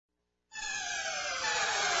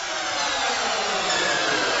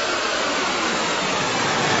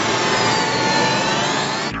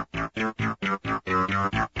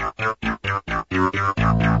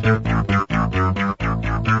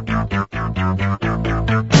Good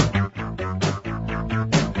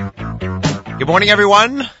morning,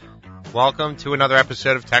 everyone. Welcome to another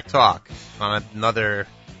episode of Tech Talk on another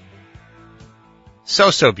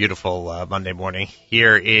so beautiful Monday morning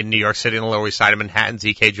here in New York City on the Lower East Side of Manhattan.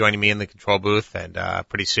 ZK joining me in the control booth, and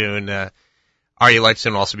pretty soon Aryeh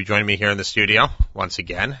Lightstone will also be joining me here in the studio once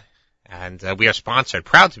again. And we are sponsored,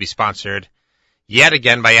 proud to be sponsored yet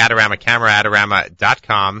again by Adorama Camera,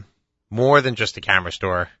 Adorama.com. More than just a camera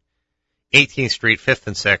store. 18th Street, 5th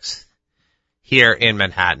and 6th here in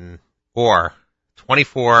Manhattan, or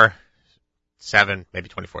 24/7, maybe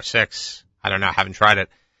 24/6. I don't know. I haven't tried it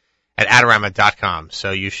at Adorama.com.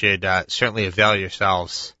 So you should certainly avail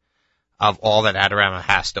yourselves of all that Adorama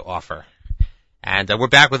has to offer. And we're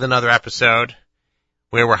back with another episode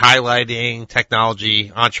where we're highlighting technology,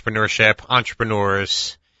 entrepreneurship,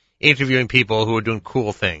 entrepreneurs, interviewing people who are doing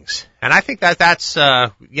cool things. And I think that's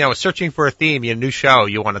searching for a theme, a new show,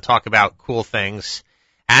 you want to talk about cool things.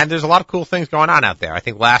 And there's a lot of cool things going on out there. I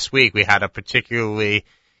think last week we had a particularly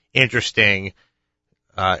interesting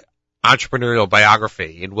entrepreneurial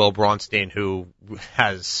biography in Will Braunstein, who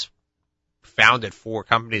has founded 4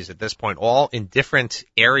 companies at this point, all in different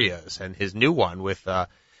areas. And his new one with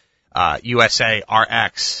USA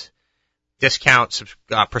RX discount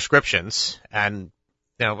prescriptions. And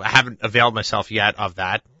I haven't availed myself yet of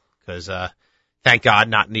that because, thank God,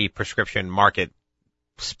 not in the prescription market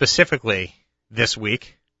specifically this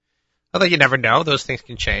week. Although you never know, those things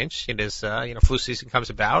can change. It is, flu season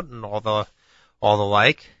comes about and all the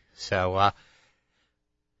like. So,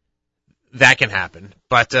 that can happen.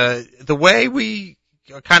 But, the way we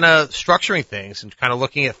are kind of structuring things and kind of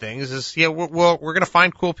looking at things is, we're going to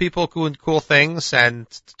find cool people doing cool things and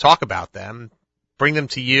talk about them, bring them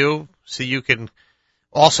to you so you can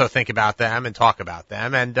also think about them and talk about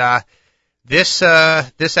them. And, this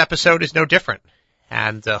episode is no different.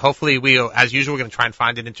 And hopefully as usual, we're going to try and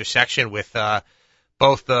find an intersection with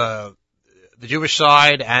both the Jewish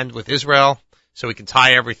side and with Israel, so we can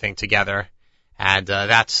tie everything together. And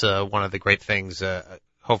that's one of the great things,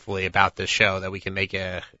 hopefully, about this show, that we can make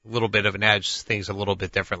a little bit of an edge, things a little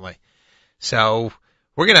bit differently. So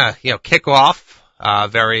we're going to kick off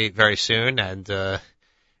very, very soon. And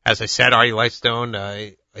as I said, Aryeh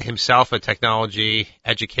Lightstone, himself a technology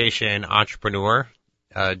education entrepreneur,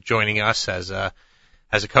 joining us as a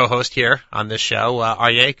co-host here on this show.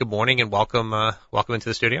 Aryeh, good morning and welcome into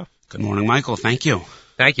the studio. Good morning, Michael. Thank you.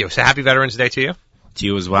 Thank you. So happy Veterans Day to you. To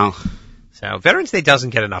you as well. So Veterans Day doesn't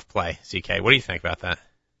get enough play, ZK. What do you think about that?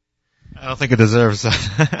 I don't think it deserves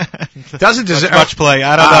doesn't deserve much play.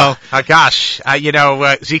 I don't know. Gosh,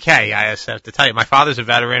 ZK, I have to tell you, my father's a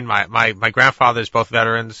veteran. My grandfather's both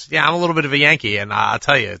veterans. Yeah, I'm a little bit of a Yankee, and I'll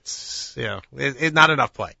tell you, it's not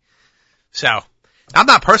enough play. So I'm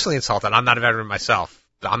not personally insulted. I'm not a veteran myself.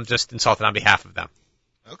 I'm just insulted on behalf of them.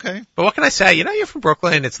 Okay. But what can I say? You're from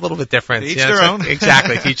Brooklyn. It's a little bit different. Each their own.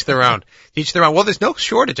 Exactly. Each their own. Each their own. Well, there's no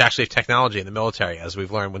shortage, actually, of technology in the military, as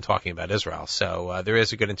we've learned when talking about Israel. So there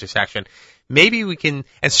is a good intersection. Maybe we can,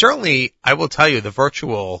 and certainly, I will tell you, the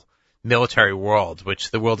virtual military world,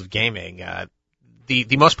 which the world of gaming,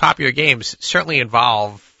 the most popular games certainly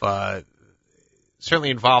involve a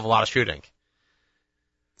lot of shooting.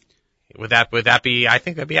 Would that be? I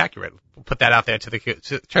think that'd be accurate. We'll put that out there to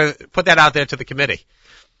the committee.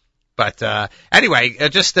 But anyway,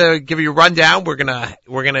 just to give you a rundown, we're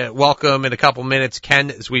gonna welcome in a couple minutes Ken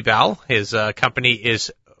Zweibel. His company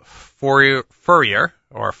is Fourier,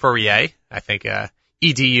 I think,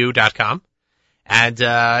 edu.com. And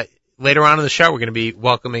later on in the show, we're going to be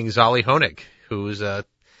welcoming Zoli Honig, whose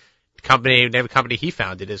name of company he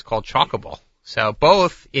founded is called Chalkable. So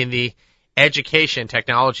both in the education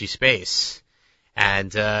technology space,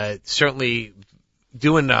 and certainly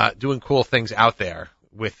doing cool things out there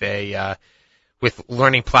with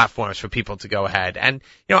learning platforms for people to go ahead. And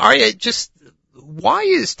Aryeh, just why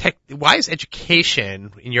is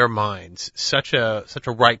education in your mind such a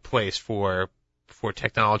right place for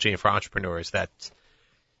technology and for entrepreneurs that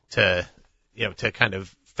to kind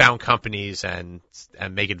of found companies and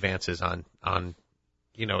make advances on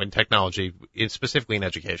in technology, specifically in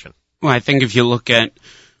education? Well, I think if you look at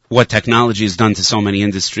what technology has done to so many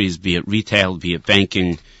industries, be it retail, be it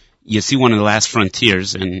banking, you see one of the last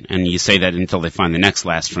frontiers, and you say that until they find the next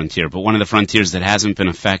last frontier, but one of the frontiers that hasn't been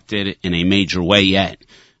affected in a major way yet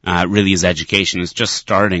really is education. It's just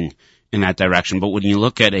starting in that direction. But when you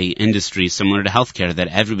look at a industry similar to healthcare that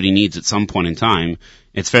everybody needs at some point in time,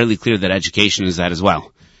 it's fairly clear that education is that as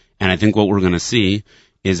well. And I think what we're going to see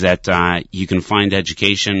is that you can find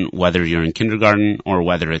education whether you're in kindergarten or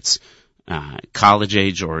whether it's college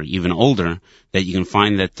age or even older, that you can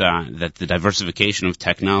find that that the diversification of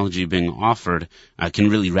technology being offered can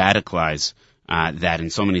really radicalize that in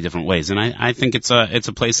so many different ways. And I think it's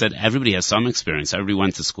a place that everybody has some experience. Everybody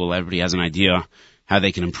went to school. Everybody has an idea how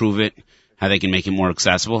they can improve it, how they can make it more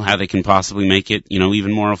accessible, how they can possibly make it,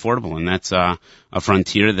 even more affordable. And that's a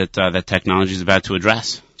frontier that technology is about to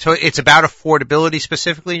address. So it's about affordability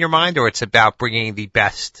specifically in your mind, or it's about bringing the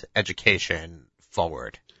best education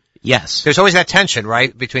forward? Yes. There's always that tension,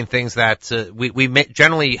 right, between things that we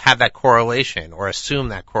generally have that correlation or assume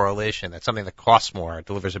that correlation, that something that costs more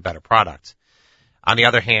delivers a better product. On the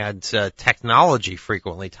other hand, technology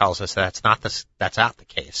frequently tells us that that's not the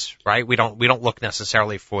case, right? We don't look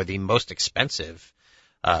necessarily for the most expensive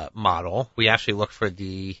model. We actually look for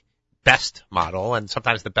the best model, and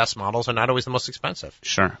sometimes the best models are not always the most expensive.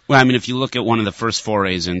 Sure. Well, if you look at one of the first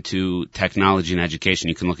forays into technology and education,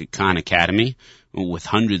 you can look at Khan Academy with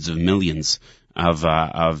hundreds of millions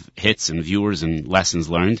of hits and viewers and lessons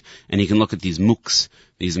learned, and you can look at these MOOCs,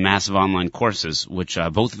 these massive online courses, which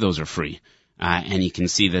both of those are free. And you can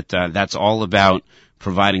see that that's all about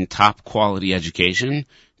providing top quality education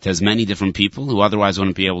to as many different people who otherwise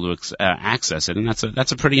wouldn't be able to access it. And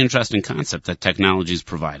that's a pretty interesting concept that technology is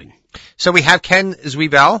providing. So we have Ken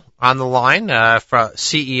Zweibel on the line,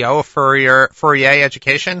 CEO of Aryeh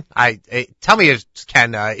Education. Tell me,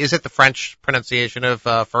 Ken, is it the French pronunciation of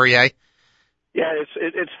Aryeh? Yeah,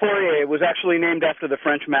 it's Fourier. It was actually named after the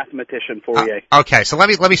French mathematician Fourier. Okay, so let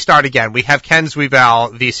me start again. We have Ken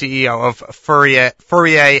Zweibel, the CEO of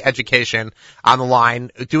Aryeh Education, on the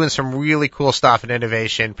line, doing some really cool stuff and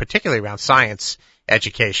innovation, particularly around science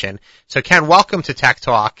education. So Ken, welcome to Tech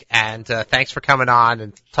Talk, and thanks for coming on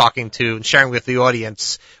and talking to and sharing with the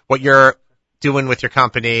audience what you're doing with your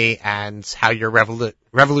company and how you're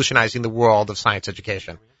revolutionizing the world of science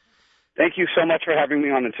education. Thank you so much for having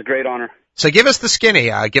me on. It's a great honor. So give us the skinny,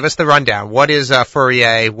 give us the rundown. What is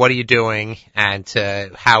Aryeh? What are you doing? And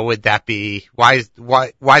how would that be? Why is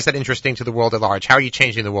that interesting to the world at large? How are you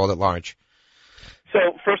changing the world at large? So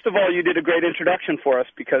first of all, you did a great introduction for us,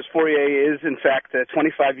 because Fourier is, in fact,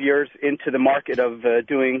 25 years into the market of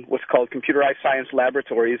doing what's called computerized science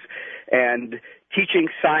laboratories and teaching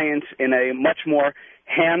science in a much more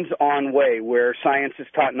hands-on way, where science is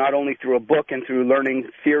taught not only through a book and through learning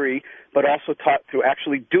theory, but also taught through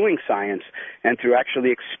actually doing science and through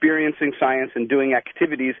actually experiencing science and doing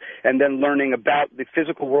activities and then learning about the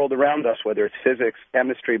physical world around us, whether it's physics,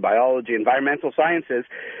 chemistry, biology, environmental sciences,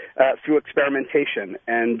 through experimentation.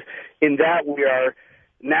 And in that, we are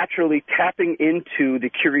naturally tapping into the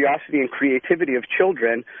curiosity and creativity of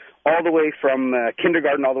children all the way from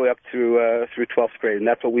kindergarten all the way up through 12th grade, and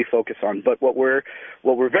that's what we focus on. But what we're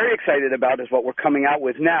very excited about is what we're coming out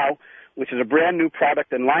with now, which is a brand new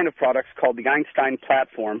product and line of products called the Einstein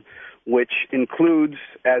Platform, which includes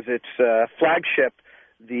as its flagship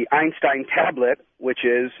the Einstein Tablet, which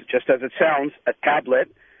is, just as it sounds, a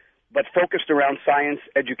tablet, but focused around science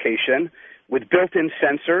education with built-in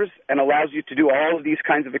sensors, and allows you to do all of these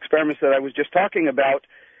kinds of experiments that I was just talking about,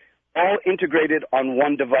 all integrated on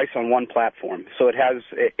one device, on one platform. So it has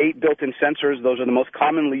 8 built-in sensors. Those are the most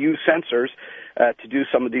commonly used sensors to do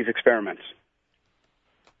some of these experiments.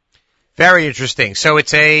 Very interesting. So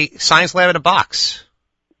it's a science lab in a box.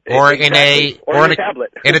 Or exactly. in a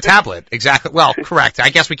tablet. In a tablet, exactly. Well, correct. I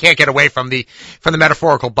guess we can't get away from the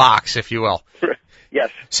metaphorical box, if you will.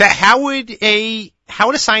 Yes. So how would a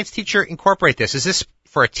science teacher incorporate this? Is this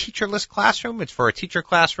for a teacherless classroom? It's for a teacher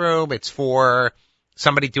classroom? It's for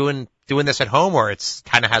somebody doing this at home, or it's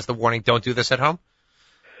kind of has the warning, don't do this at home?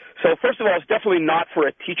 So first of all, it's definitely not for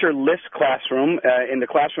a teacher-less classroom. In the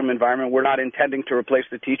classroom environment, we're not intending to replace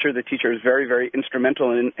the teacher. The teacher is very, very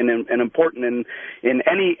instrumental and important in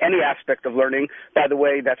any aspect of learning. By the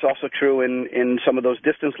way, that's also true in some of those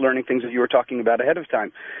distance learning things that you were talking about ahead of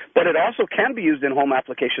time. But it also can be used in home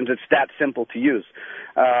applications. It's that simple to use.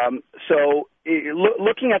 So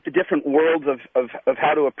looking at the different worlds of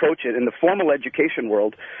how to approach it, in the formal education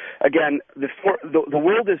world, again, the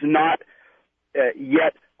world is not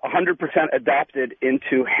yet 100% adopted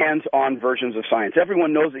into hands-on versions of science.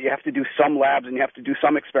 Everyone knows that you have to do some labs and you have to do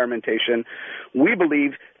some experimentation. We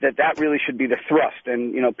believe that really should be the thrust.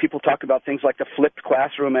 And, people talk about things like the flipped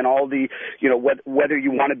classroom and all the, whether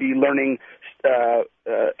you want to be learning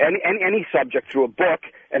any subject through a book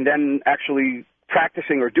and then actually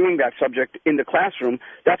practicing or doing that subject in the classroom,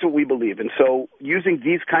 that's what we believe. And so using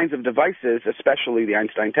these kinds of devices, especially the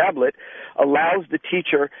Einstein tablet, allows the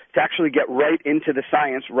teacher to actually get right into the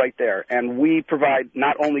science right there. And we provide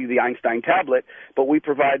not only the Einstein tablet, but we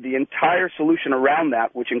provide the entire solution around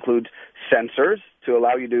that, which includes sensors, to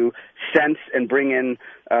allow you to sense and bring in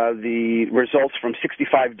the results from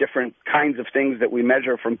 65 different kinds of things that we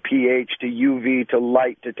measure, from pH to UV to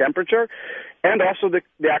light to temperature, and also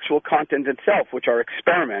the actual content itself, which are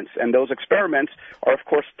experiments. And those experiments are, of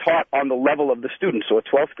course, taught on the level of the student. So a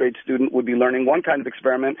 12th grade student would be learning one kind of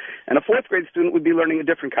experiment, and a 4th grade student would be learning a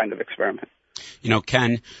different kind of experiment. You know,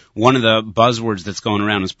 Ken, one of the buzzwords that's going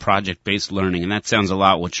around is project-based learning, and that sounds a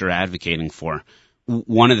lot what you're advocating for.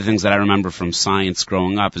 One of the things that I remember from science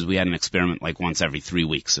growing up is we had an experiment like once every 3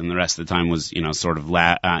 weeks, and the rest of the time was, sort of,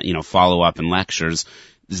 follow-up and lectures.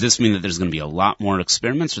 Does this mean that there's going to be a lot more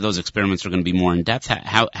experiments, or those experiments are going to be more in-depth?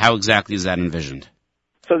 How exactly is that envisioned?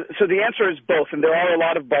 So the answer is both, and there are a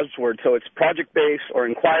lot of buzzwords. So it's project-based or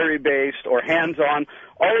inquiry-based or hands-on.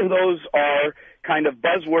 All of those are kind of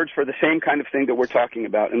buzzwords for the same kind of thing that we're talking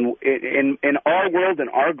about. And in our world and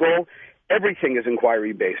our goal, everything is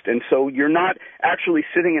inquiry-based. And so you're not actually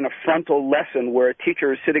sitting in a frontal lesson where a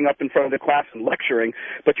teacher is sitting up in front of the class and lecturing,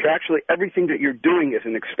 but you're actually, everything that you're doing is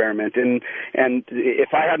an experiment. And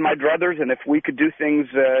if I had my druthers, and if we could do things,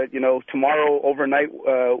 tomorrow, overnight,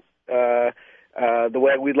 the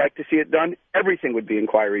way we'd like to see it done, everything would be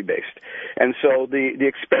inquiry-based. And so the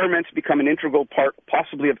experiments become an integral part,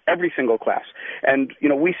 possibly, of every single class. And,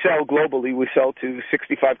 we sell globally. We sell to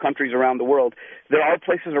 65 countries around the world. There are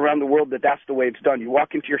places around the world that's the way it's done. You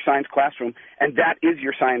walk into your science classroom, and that is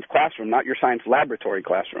your science classroom, not your science laboratory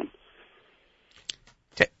classroom.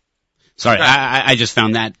 Sorry, I just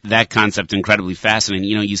found that concept incredibly fascinating.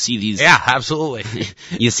 You see these... Yeah, absolutely.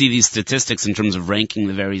 You see these statistics in terms of ranking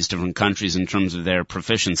the various different countries in terms of their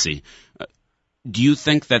proficiency. Do you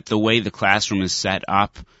think that the way the classroom is set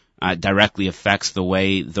up directly affects the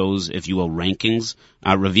way those, if you will, rankings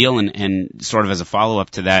reveal? And sort of as a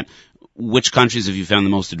follow-up to that, which countries have you found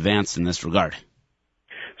the most advanced in this regard?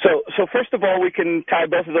 So first of all, we can tie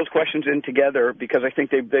both of those questions in together, because I think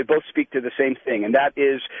they both speak to the same thing, and that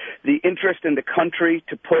is the interest in the country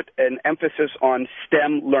to put an emphasis on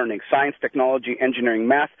STEM learning, science, technology, engineering,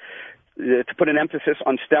 math, to put an emphasis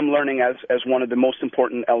on STEM learning as one of the most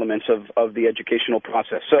important elements of the educational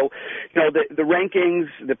process. So, the rankings,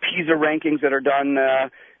 the PISA rankings that are done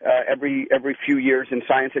every few years in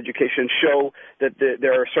science education show that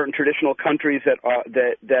there are certain traditional countries that are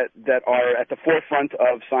at the forefront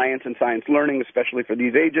of science and science learning, especially for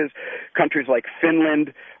these ages. Countries like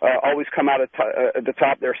Finland always come out at the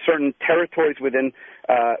top. There are certain territories within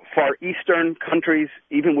Far Eastern countries,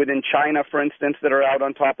 even within China, for instance, that are out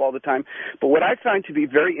on top all the time. But what I find to be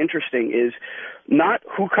very interesting is not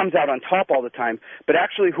who comes out on top all the time, but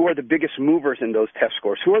actually who are the biggest movers in those test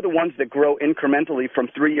scores. Who are the ones that grow incrementally from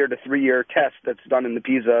 3-year to 3-year tests that's done in the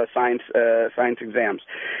PISA science exams.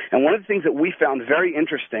 And one of the things that we found very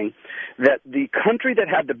interesting, that the country that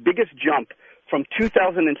had the biggest jump from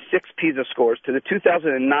 2006 PISA scores to the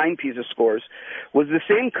 2009 PISA scores was the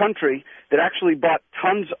same country that actually bought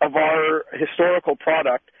tons of our historical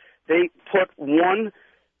product. They put one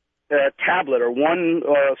tablet or one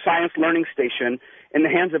science learning station in the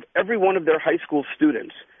hands of every one of their high school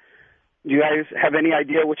students. Do you guys have any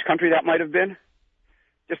idea which country that might have been?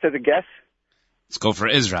 Just as a guess? Let's go for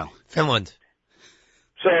Israel. Finland.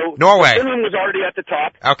 So Norway. Finland was already at the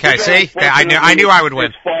top. Okay, Israel, see? I knew I would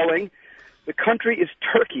win. Is falling. The country is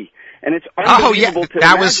Turkey. And it's unbelievable to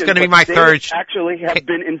that imagine, was going to be my third. They actually have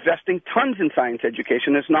been investing tons in science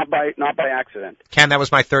education. It's not by accident. Ken, that was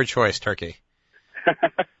my third choice, Turkey.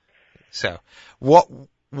 So,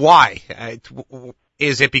 why?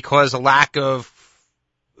 Is it because a lack of,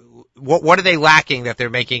 what are they lacking that they're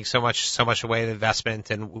making so much away in investment,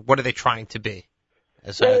 and what are they trying to be?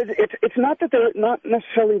 It's not that they're not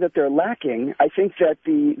necessarily that they're lacking. I think that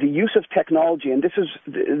the use of technology, and this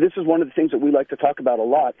is one of the things that we like to talk about a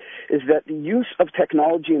lot, is that the use of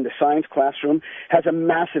technology in the science classroom has a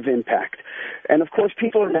massive impact. And of course,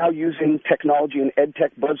 people are now using technology and ed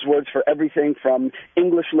tech buzzwords for everything from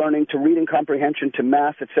English learning to reading comprehension to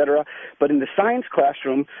math, etc. But in the science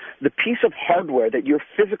classroom, the piece of hardware that you're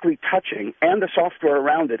physically touching and the software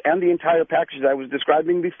around it and the entire package that I was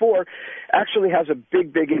describing before actually has a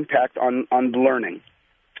big impact on learning.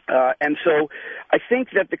 And so I think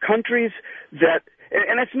that the countries that,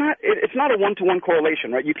 and it's not a one-to-one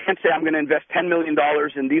correlation, right? You can't say I'm going to invest $10 million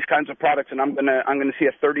in these kinds of products and I'm going to see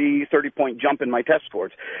a 30 point jump in my test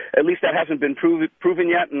scores. At least that hasn't been proven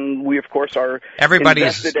yet, and we of course are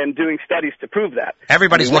invested in doing studies to prove that.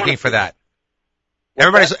 Everybody's looking for that.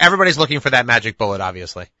 Everybody's looking for that magic bullet,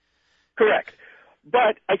 obviously. Correct.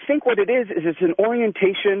 But I think what it is it's an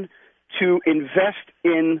orientation to invest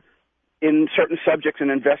in in certain subjects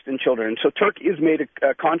and invest in children. And so Turkey has made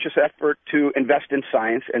a conscious effort to invest in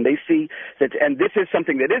science, and they see that, and this is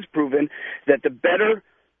something that is proven, that the better,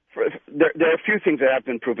 there are a few things that have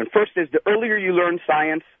been proven. First is the earlier you learn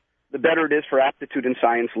science, the better it is for aptitude in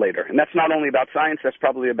science later. And that's not only about science, that's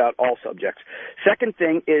probably about all subjects. Second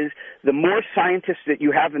thing is the more scientists that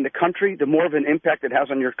you have in the country, the more of an impact it has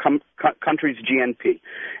on your country's GNP.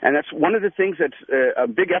 And that's one of the things that's a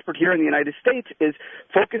big effort here in the United States is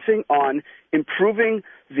focusing on improving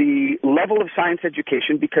the level of science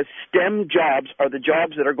education, because STEM jobs are the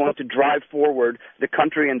jobs that are going to drive forward the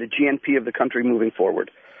country and the GNP of the country moving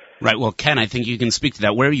forward. Right. Well, Ken, I think you can speak to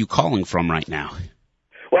that. Where are you calling from right now?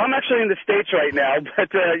 Well, I'm actually in the States right now, but,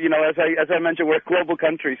 as I mentioned, we're a global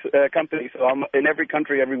company, so I'm in every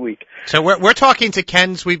country every week. So we're talking to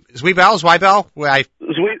Ken Zweibel? Zweibel.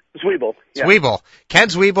 Yeah. Zweibel. Ken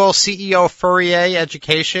Zweibel, CEO of Aryeh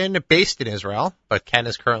Education, based in Israel, but Ken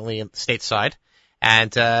is currently stateside.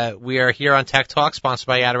 And we are here on Tech Talk, sponsored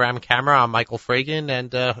by Adorama Camera. I'm Michael Fragan,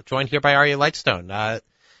 and joined here by Aryeh Lightstone.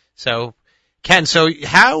 So, Ken,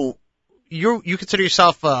 how... You consider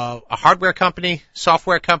yourself a hardware company,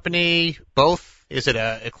 software company, both? Is it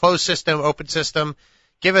a closed system, open system?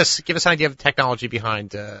 Give us an idea of the technology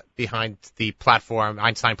behind the platform,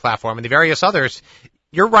 Einstein platform, and the various others.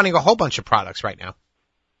 You're running a whole bunch of products right now.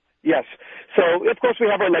 Yes. So, of course, we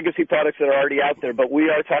have our legacy products that are already out there, but we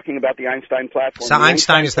are talking about the Einstein platform. So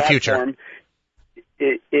Einstein is the future.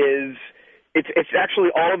 It's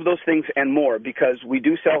actually all of those things and more, because we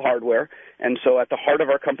do sell hardware, and so at the heart of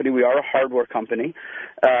our company, we are a hardware company.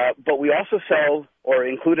 But we also sell or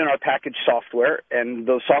include in our package software, and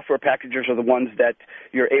those software packages are the ones that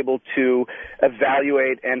you're able to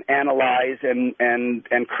evaluate and analyze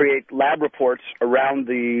and create lab reports around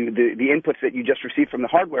the inputs that you just received from the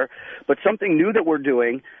hardware. But something new that we're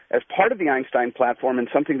doing as part of the Einstein platform, and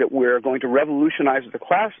something that we're going to revolutionize the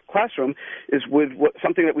classroom, is with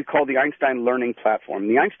something that we call the Einstein Learning Platform.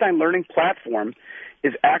 The Einstein Learning Platform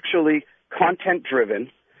is actually content-driven,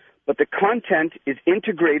 but the content is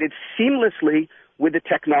integrated seamlessly with the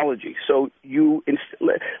technology. So you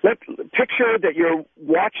picture that you're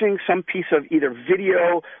watching some piece of either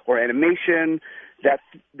video or animation.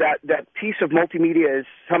 That piece of multimedia is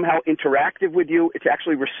somehow interactive with you. It's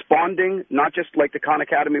actually responding, not just like the Khan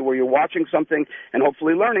Academy where you're watching something and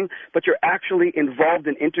hopefully learning, but you're actually involved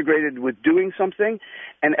and integrated with doing something.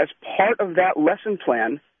 And as part of that lesson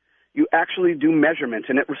plan, you actually do measurements,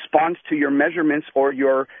 and it responds to your measurements or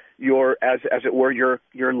your as it were,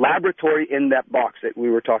 your laboratory in that box that we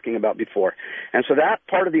were talking about before. And so that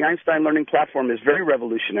part of the Einstein Learning Platform is very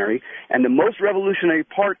revolutionary, and the most revolutionary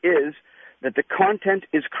part is that the content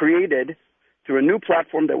is created through a new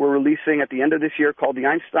platform that we're releasing at the end of this year called the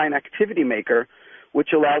Einstein Activity Maker, which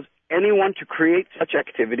allows anyone to create such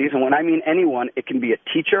activities. And when I mean anyone, it can be a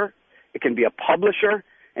teacher, it can be a publisher,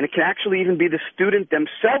 and it can actually even be the student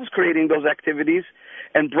themselves creating those activities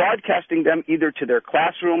and broadcasting them either to their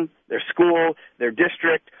classroom, their school, their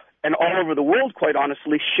district, and all over the world, quite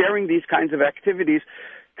honestly, sharing these kinds of activities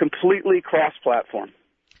completely cross-platform.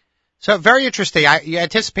 So very interesting. You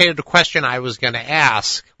anticipated a question I was going to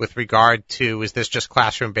ask with regard to, is this just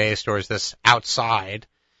classroom-based or is this outside?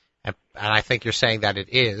 And I think you're saying that it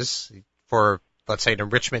is for, let's say, an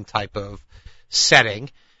enrichment type of setting.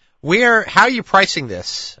 How are you pricing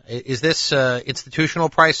this? Is this institutional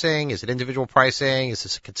pricing? Is it individual pricing? Is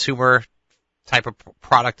this a consumer type of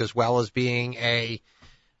product as well as being a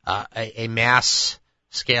mass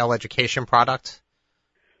scale education product?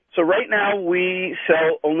 So right now we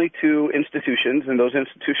sell only to institutions, and those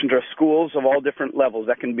institutions are schools of all different levels.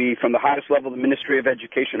 That can be from the highest level, the Ministry of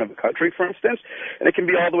Education of a country, for instance, and it can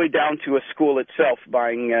be all the way down to a school itself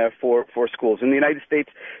buying for schools. In the United States,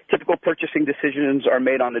 typical purchasing decisions are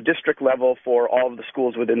made on the district level for all of the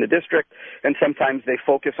schools within the district, and sometimes they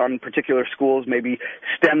focus on particular schools, maybe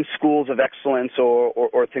STEM schools of excellence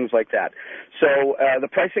or things like that. So the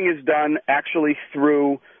pricing is done actually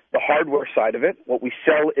through the hardware side of it. What we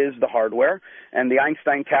sell is the hardware, and the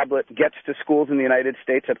Einstein tablet gets to schools in the United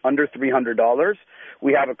States at under $300.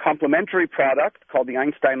 We have a complementary product called the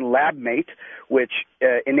Einstein LabMate, which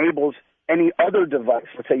enables any other device.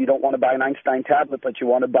 Let's say you don't want to buy an Einstein tablet, but you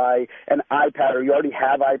want to buy an iPad, or you already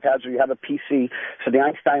have iPads, or you have a PC. So the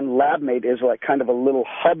Einstein LabMate is like kind of a little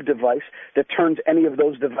hub device that turns any of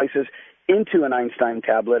those devices into an Einstein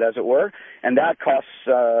tablet, as it were, and that costs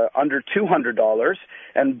under $200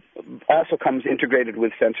 and also comes integrated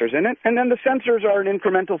with sensors in it. And then the sensors are an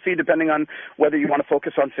incremental fee depending on whether you want to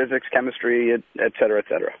focus on physics, chemistry, et cetera, et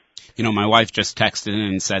cetera. You know, my wife just texted in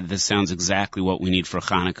and said this sounds exactly what we need for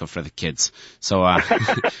Hanukkah for the kids. So,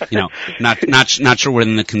 you know, not sure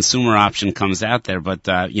when the consumer option comes out there, but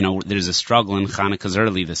you know, there's a struggle, and Hanukkah's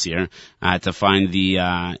early this year to find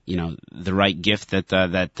the you know, the right gift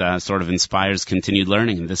that sort of inspires continued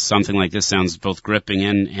learning. And something like this sounds both gripping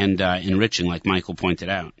and enriching, like Michael pointed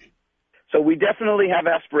out. So we definitely have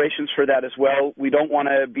aspirations for that as well. We don't want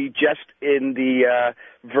to be just in the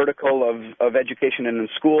vertical of education and in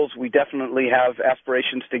schools. We definitely have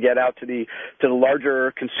aspirations to get out to the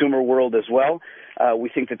larger consumer world as well. We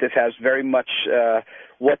think that this has very much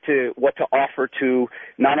what to offer to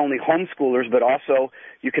not only homeschoolers, but also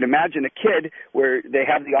you can imagine a kid where they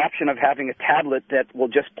have the option of having a tablet that will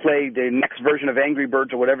just play the next version of Angry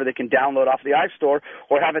Birds or whatever they can download off the iStore,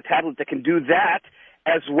 or have a tablet that can do that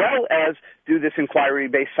as well as do this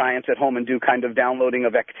inquiry-based science at home and do kind of downloading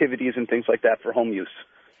of activities and things like that for home use.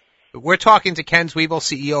 We're talking to Ken Zweibel,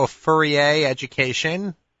 CEO of Fourier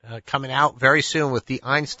Education, coming out very soon with the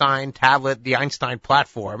Einstein tablet, the Einstein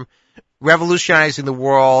platform, revolutionizing the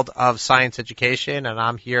world of science education. And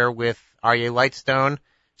I'm here with Aryeh Lightstone,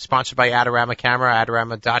 sponsored by Adorama Camera,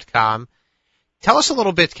 adorama.com. Tell us a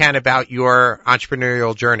little bit, Ken, about your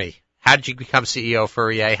entrepreneurial journey. How did you become CEO of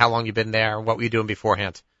Fourier? How long you been there? What were you doing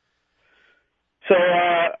beforehand? So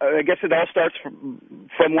I guess it all starts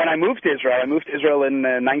from when I moved to Israel. I moved to Israel in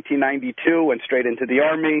 1992, went straight into the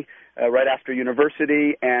Army right after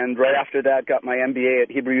university, and right after that got my MBA at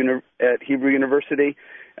Hebrew University,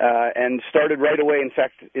 and started right away. In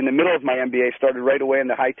fact, in the middle of my MBA, started right away in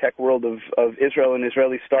the high-tech world of Israel and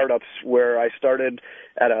Israeli startups, where I started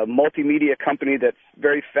at a multimedia company that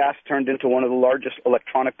very fast turned into one of the largest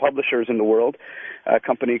electronic publishers in the world, a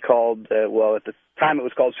company called, well, at the time it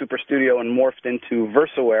was called Super Studio and morphed into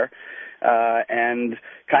Versaware, and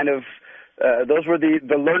kind of those were the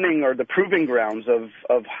learning or the proving grounds of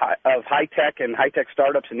high tech and high tech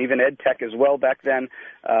startups and even ed tech as well back then,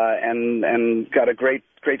 and got a great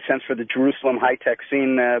sense for the Jerusalem high tech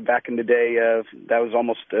scene back in the day. That was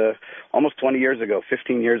almost 20 years ago,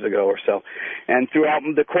 15 years ago or so. And throughout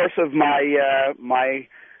the course of my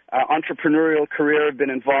entrepreneurial career, I've been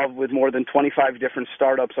involved with more than 25 different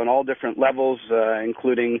startups on all different levels,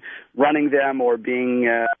 including running them or being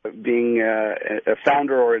a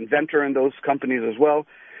founder or inventor in those companies as well.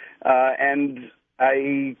 And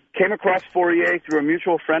I came across Fourier through a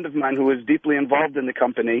mutual friend of mine who was deeply involved in the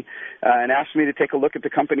company, and asked me to take a look at the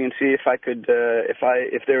company and see if I could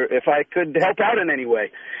help out in any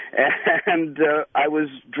way. And I was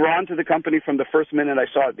drawn to the company from the first minute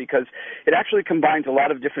I saw it, because it actually combines a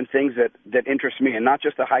lot of different things that interest me, and not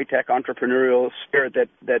just the high-tech entrepreneurial spirit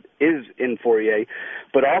that is in Fourier,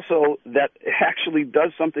 but also that actually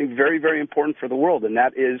does something very, very important for the world, and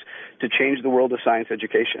that is to change the world of science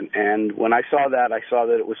education. And when I saw that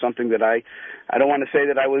it was something that I don't want to say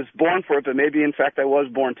that I was born for it, but maybe in fact I was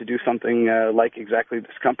born to do something like exactly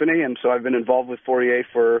this company. And so I've been involved with Fourier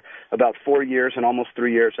for about 4 years and almost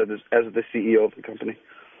 3 years as the CEO of the company.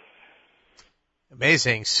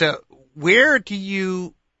 Amazing. So why do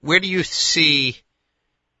you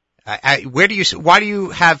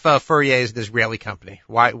have Fourier as an Israeli company?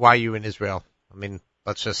 Why are you in Israel? I mean,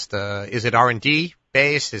 let's just, is it R&D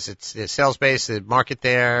based? Is it sales based? Is it market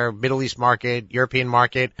there, Middle East market, European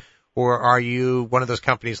market? Or are you one of those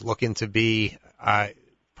companies looking to be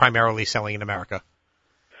primarily selling in America?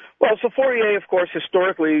 Well, so Fourier, of course,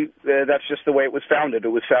 historically, that's just the way it was founded. It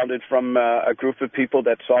was founded from a group of people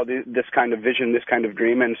that saw this kind of vision, this kind of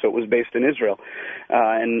dream, and so it was based in Israel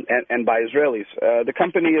and by Israelis. The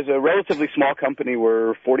company is a relatively small company.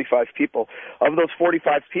 We're 45 people. Of those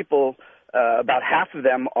 45 people, about half of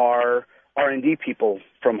them are R&D people,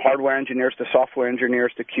 from hardware engineers to software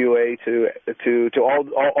engineers to QA to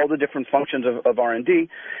all the different functions of R&D,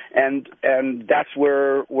 and that's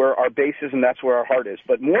where our base is, and that's where our heart is.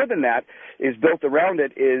 But more than that is built around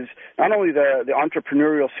it is not only the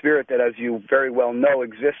entrepreneurial spirit that, as you very well know,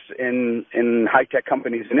 exists in high-tech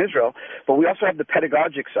companies in Israel, but we also have the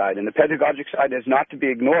pedagogic side, and the pedagogic side is not to be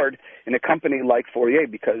ignored in a company like Fourier,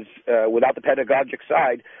 because without the pedagogic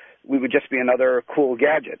side, we would just be another cool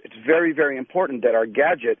gadget. It's very, very important that our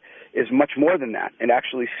gadget is much more than that. It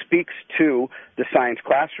actually speaks to the science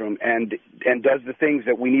classroom and does the things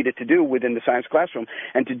that we need it to do within the science classroom.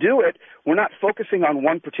 And to do it, we're not focusing on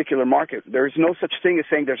one particular market. There's no such thing as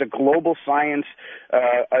saying there's a global science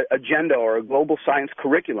agenda or a global science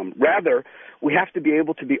curriculum. Rather, we have to be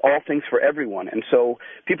able to be all things for everyone. And so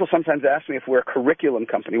people sometimes ask me if we're a curriculum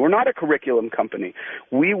company. We're not a curriculum company.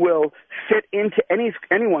 We will fit into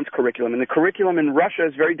anyone's curriculum. And the curriculum in Russia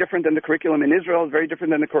is very different than the curriculum in Israel, is very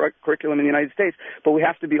different than the curriculum in the United States, but we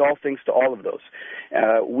have to be all things to all of those.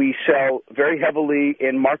 We sell very heavily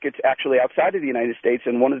in markets actually outside of the United States,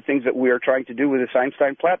 and one of the things that we are trying to do with this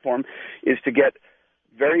Einstein platform is to get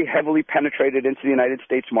very heavily penetrated into the United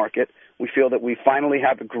States market. We feel that we finally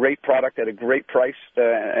have a great product at a great price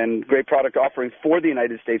and great product offering for the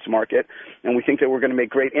United States market, and we think that we're going to make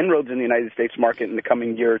great inroads in the United States market in the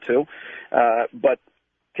coming year or two, but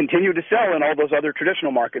continue to sell in all those other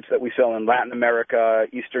traditional markets that we sell in Latin America,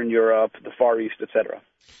 Eastern Europe, the Far East, etc.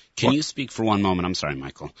 Can you speak for one moment? I'm sorry,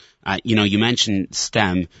 Michael. You mentioned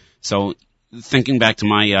STEM, so thinking back to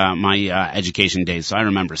my education days, so I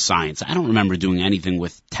remember science. I don't remember doing anything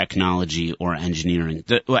with technology or engineering.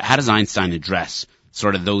 How does Einstein address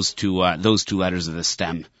sort of those two letters of the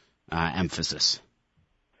STEM emphasis?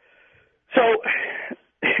 So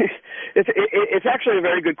it's actually a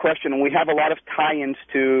very good question, and we have a lot of tie-ins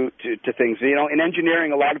to things. In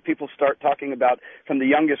engineering, a lot of people start talking about, from the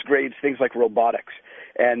youngest grades, things like robotics.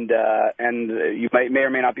 And you may or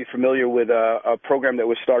may not be familiar with a program that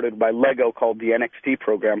was started by Lego called the NXT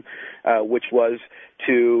program, which was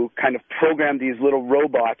to kind of program these little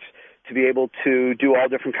robots to be able to do all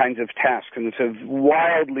different kinds of tasks. And it's a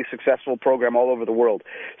wildly successful program all over the world.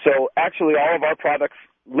 So actually all of our products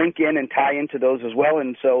link in and tie into those as well,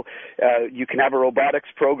 and so you can have a robotics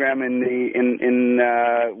program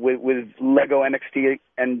with Lego NXT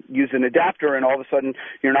and use an adapter, and all of a sudden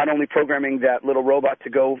you're not only programming that little robot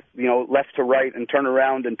to go left to right and turn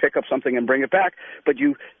around and pick up something and bring it back, but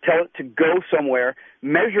you tell it to go somewhere,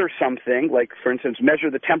 measure something, like for instance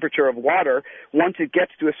measure the temperature of water. Once it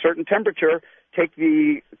gets to a certain temperature, take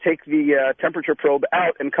the temperature probe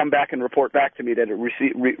out and come back and report back to me that it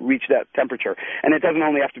reached that temperature. And it doesn't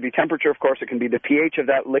only have to be temperature, of course. It can be the pH of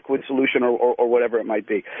that liquid solution or whatever it might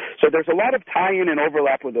be. So there's a lot of tie-in and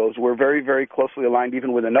overlap with those. We're very, very closely aligned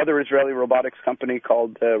even with another Israeli robotics company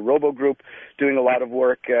called Robo Group, doing a lot of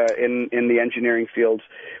work in the engineering fields.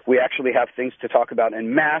 We actually have things to talk about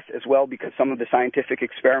in math as well, because some of the scientific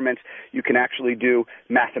experiments you can actually do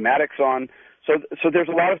mathematics on. So there's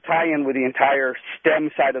a lot of tie-in with the entire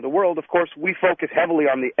STEM side of the world. Of course, we focus heavily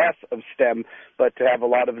on the S of STEM, but to have a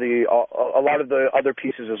lot of the other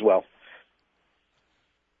pieces as well.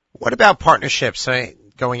 What about partnerships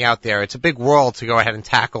going out there? It's a big world to go ahead and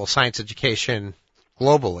tackle science education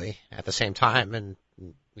globally at the same time, and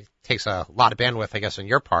it takes a lot of bandwidth, I guess, on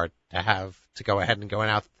your part to go ahead and go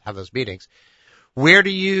out have those meetings. Where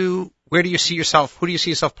do you see yourself? Who do you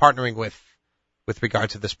see yourself partnering with regard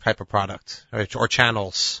to this type of product or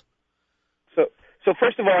channels? So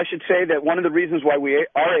first of all, I should say that one of the reasons why we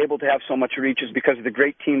are able to have so much reach is because of the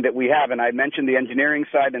great team that we have. And I mentioned the engineering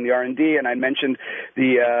side and the R&D, and I mentioned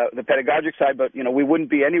the pedagogic side, but we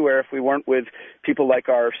wouldn't be anywhere if we weren't with people like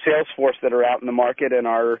our sales force that are out in the market and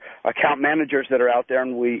our account managers that are out there.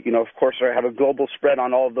 And we, of course, have a global spread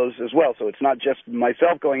on all of those as well. So it's not just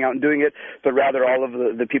myself going out and doing it, but rather all of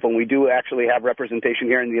the people. And we do actually have representation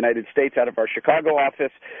here in the United States out of our Chicago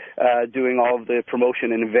office, doing all of the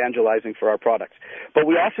promotion and evangelizing for our products. But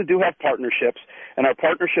we also do have partnerships, and our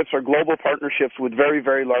partnerships are global partnerships with very,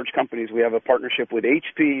 very large companies. We have a partnership with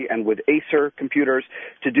HP and with Acer Computers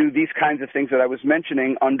to do these kinds of things that I was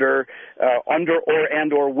mentioning under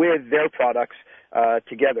or with their products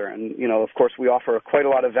together. And, of course, we offer quite a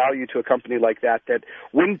lot of value to a company like that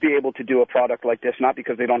wouldn't be able to do a product like this, not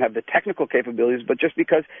because they don't have the technical capabilities, but just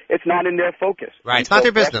because it's not in their focus. Right, it's not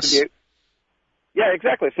their business. Yeah,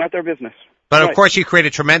 exactly. It's not their business. But of course, you create a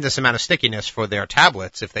tremendous amount of stickiness for their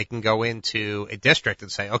tablets if they can go into a district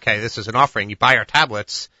and say, okay, this is an offering. You buy our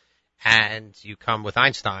tablets, and you come with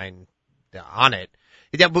Einstein on it.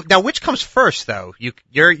 Now, which comes first, though?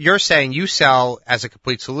 You're saying you sell as a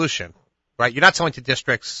complete solution, right? You're not selling to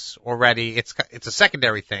districts already. It's a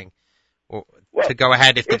secondary thing to go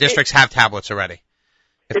ahead if the districts have tablets already.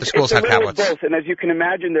 If the schools have tablets. Both. And as you can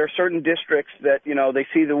imagine, there are certain districts that, they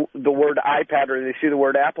see the word iPad or they see the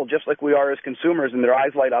word Apple just like we are as consumers, and their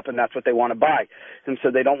eyes light up, and that's what they want to buy. And so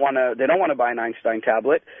they don't want to buy an Einstein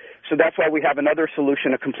tablet. So that's why we have another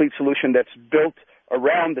solution, a complete solution that's built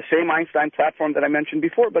around the same Einstein platform that I mentioned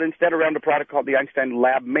before, but instead around a product called the Einstein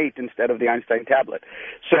Lab Mate instead of the Einstein tablet.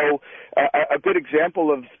 So a good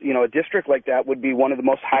example of, a district like that would be one of the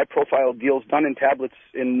most high-profile deals done in tablets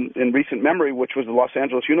in recent memory, which was the Los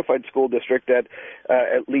Angeles Unified School District that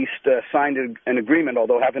at least signed an agreement,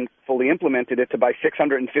 although haven't fully implemented it, to buy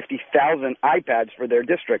 650,000 iPads for their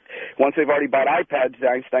district. Once they've already bought iPads, the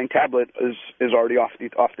Einstein tablet is already off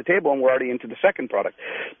the table, and we're already into the second product.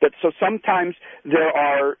 But so sometimes there there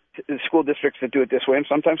are school districts that do it this way, and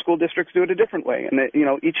sometimes school districts do it a different way. And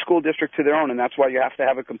each school district to their own, and that's why you have to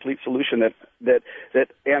have a complete solution that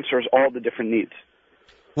answers all the different needs.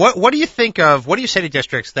 What do you think of? What do you say to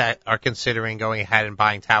districts that are considering going ahead and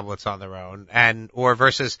buying tablets on their own, or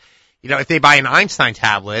versus, if they buy an Einstein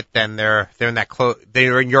tablet, then they're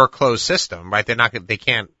in your closed system, right? They're not going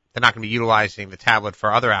to be utilizing the tablet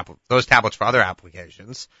for those tablets for other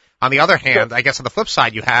applications. On the other hand, I guess on the flip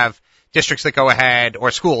side, you have districts that go ahead,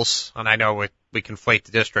 or schools, and I know we conflate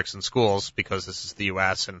the districts and schools because this is the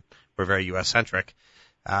U.S. and we're very U.S. centric.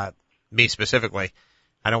 Me specifically,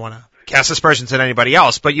 I don't want to cast aspersions at anybody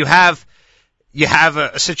else, but you have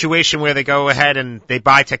a situation where they go ahead and they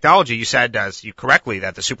buy technology. You said, as you correctly,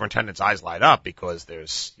 that the superintendent's eyes light up because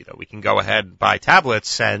we can go ahead and buy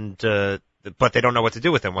tablets but they don't know what to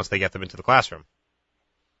do with them once they get them into the classroom.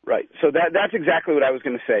 Right. So that's exactly what I was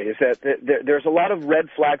going to say, is that there's a lot of red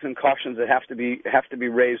flags and cautions that have to be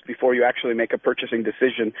raised before you actually make a purchasing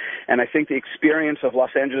decision. And I think the experience of Los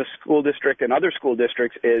Angeles School District and other school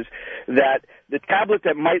districts is that the tablet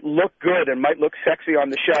that might look good and might look sexy on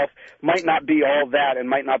the shelf might not be all that and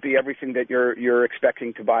might not be everything that you're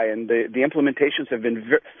expecting to buy. And the implementations have been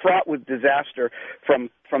fraught with disaster from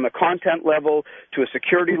a content level to a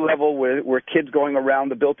security level where kids going around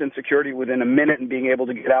the built-in security within a minute and being able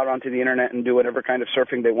to get out onto the internet and do whatever kind of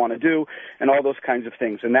surfing they want to do and all those kinds of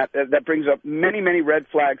things. And that brings up many, many red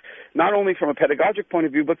flags, not only from a pedagogic point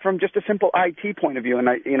of view, but from just a simple IT point of view. And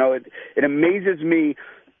it amazes me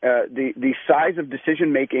the size of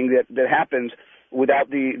decision making that happens without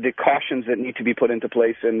the cautions that need to be put into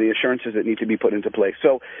place and the assurances that need to be put into place.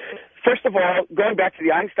 So, first of all, going back to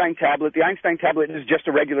the Einstein tablet is just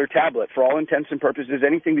a regular tablet. For all intents and purposes,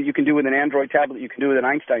 anything that you can do with an Android tablet, you can do with an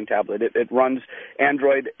Einstein tablet. It runs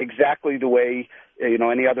Android exactly the way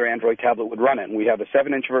any other Android tablet would run it. And we have a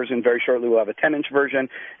 7-inch version. Very shortly we'll have a 10-inch version.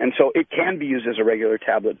 And so it can be used as a regular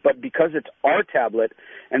tablet. But because it's our tablet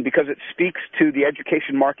and because it speaks to the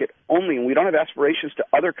education market only, and we don't have aspirations to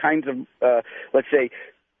other kinds of, let's say,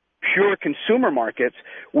 pure consumer markets,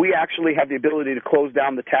 we actually have the ability to close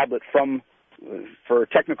down the tablet from, for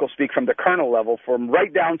technical speak, from the kernel level, from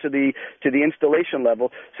right down to the installation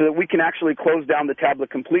level, so that we can actually close down the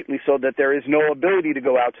tablet completely, so that there is no ability to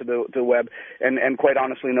go out to the web, and quite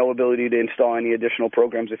honestly, no ability to install any additional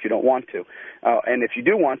programs if you don't want to. And if you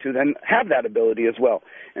do want to, then have that ability as well.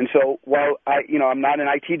 And so, while I'm not an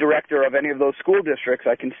IT director of any of those school districts,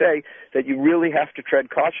 I can say that you really have to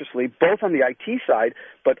tread cautiously, both on the IT side,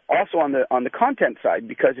 but also on the content side,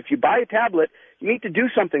 because if you buy a tablet, you need to do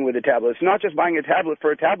something with the tablet. It's not just buying a tablet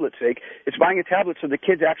for a tablet's sake. It's buying a tablet so the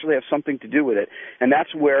kids actually have something to do with it. And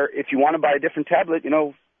that's where, if you want to buy a different tablet,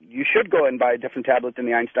 you should go and buy a different tablet than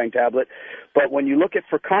the Einstein tablet. But when you look at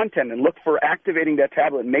for content and look for activating that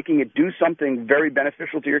tablet and making it do something very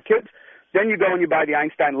beneficial to your kids, then you go and you buy the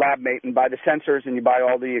Einstein LabMate and buy the sensors and you buy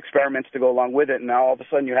all the experiments to go along with it. And now all of a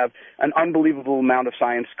sudden you have an unbelievable amount of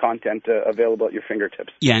science content available at your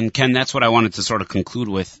fingertips. Yeah, and Ken, that's what I wanted to sort of conclude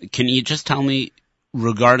with. Can you just tell me,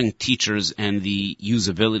 regarding teachers and the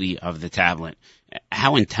usability of the tablet,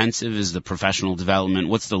 how intensive is the professional development?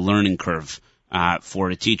 What's the learning curve for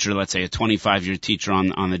a teacher, let's say a 25-year teacher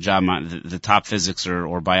on the job, the top physics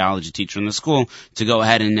or biology teacher in the school, to go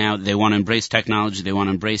ahead and now they want to embrace technology, they want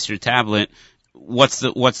to embrace your tablet? What's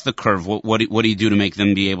the curve? What do you do to make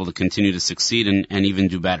them be able to continue to succeed and even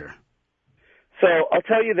do better? So I'll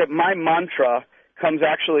tell you that my mantra comes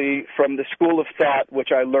actually from the school of thought, which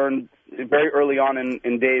I learned very early on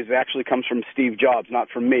in days. It actually comes from Steve Jobs, not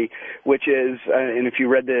from me, which is, and if you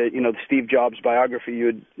read the Steve Jobs biography,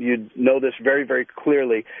 you'd know this very, very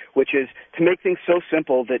clearly, which is to make things so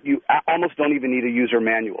simple that you almost don't even need a user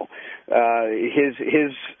manual. His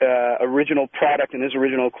original product and his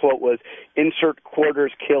original quote was, "Insert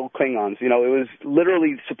quarters, kill Klingons." It was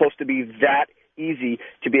literally supposed to be that easy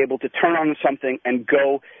to be able to turn on something and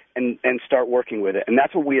go and start working with it. And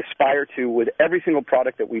that's what we aspire to with every single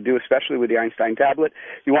product that we do, especially with the Einstein tablet.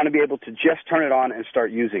 You want to be able to just turn it on and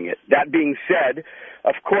start using it. That being said,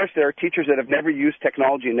 of course, there are teachers that have never used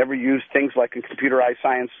technology and never used things like a computerized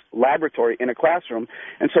science laboratory in a classroom.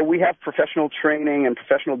 And so we have professional training and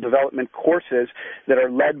professional development courses that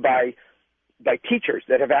are led by teachers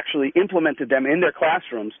that have actually implemented them in their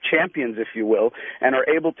classrooms, champions, if you will, and are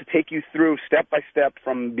able to take you through step by step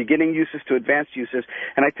from beginning uses to advanced uses.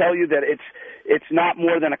 And I tell you that it's not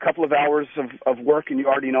more than a couple of hours of work, and you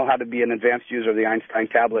already know how to be an advanced user of the Einstein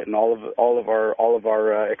tablet and all of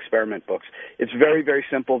our experiment books. It's very, very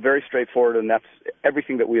simple, very straightforward, and that's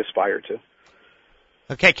everything that we aspire to.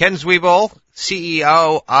 Okay, Ken Zweibel,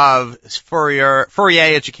 CEO of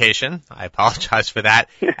Fourier Education. I apologize for that.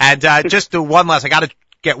 And just the one last, I got to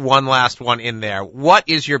get one last one in there. What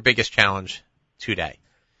is your biggest challenge today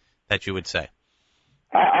that you would say?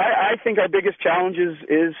 I think our biggest challenge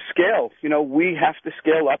is scale. You know, we have to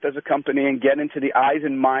scale up as a company and get into the eyes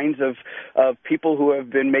and minds of people who have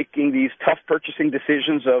been making these tough purchasing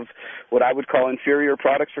decisions of what I would call inferior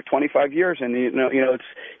products for 25 years. And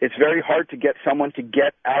it's very hard to get someone to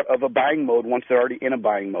get out of a buying mode once they're already in a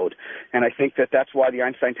buying mode. And I think that's why the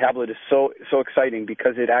Einstein tablet is so exciting,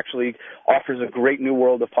 because it actually offers a great new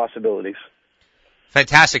world of possibilities.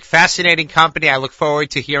 Fantastic. Fascinating company. I look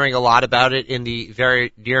forward to hearing a lot about it in the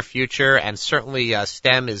very near future, and certainly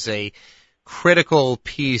STEM is a critical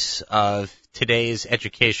piece of today's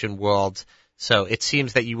education world. So it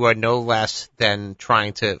seems that you are no less than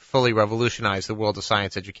trying to fully revolutionize the world of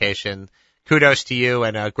science education. Kudos to you,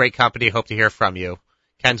 and a great company. Hope to hear from you.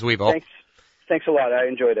 Ken Zweibel. Thanks a lot. I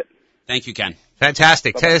enjoyed it. Thank you, Ken.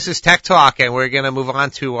 Fantastic. Bye-bye. This is Tech Talk, and we're going to move on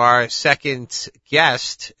to our second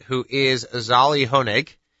guest, who is Zoli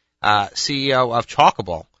Honig, CEO of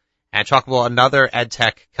Chalkable. And Chalkable, another ed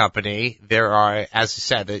tech company. There are, as I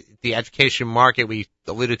said, the education market, we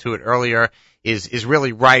alluded to it earlier, is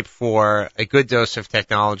really ripe for a good dose of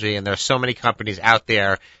technology, and there are so many companies out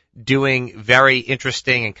there doing very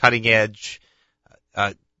interesting and cutting-edge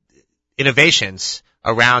innovations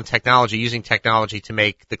around technology, using technology to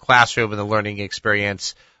make the classroom and the learning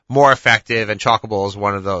experience more effective, and Chalkable is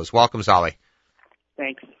one of those. Welcome, Zoli.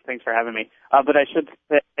 Thanks for having me. But I should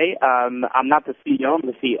say, I'm not the CEO, I'm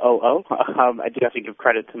the COO. I do have to give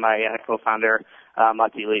credit to my co-founder,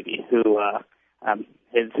 Mati Levy, who has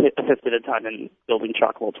assisted a ton in building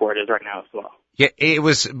Chalkable to where it is right now as well. Yeah, it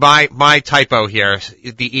was my typo here.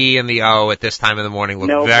 The E and the O at this time of the morning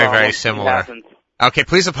look very similar. Okay,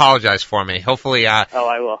 please apologize for me. Hopefully, I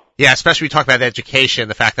will. Yeah, especially we talk about education.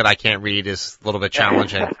 The fact that I can't read is a little bit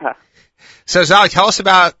challenging. So, Zoli, tell us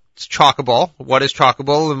about Chalkable. What is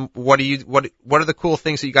Chalkable, and what are the cool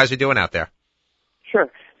things that you guys are doing out there?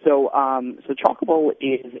 Sure. So Chalkable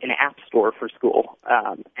is an app store for school.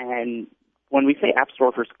 And when we say app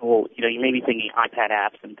store for school, you may be thinking iPad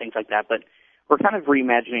apps and things like that, but we're kind of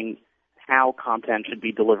reimagining how content should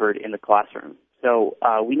be delivered in the classroom. So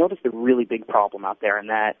we noticed a really big problem out there in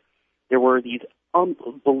that there were these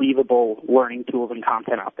unbelievable learning tools and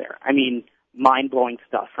content out there. I mean, mind-blowing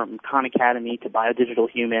stuff from Khan Academy to Biodigital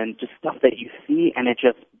Human, just stuff that you see and it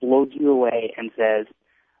just blows you away and says,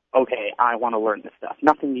 okay, I want to learn this stuff.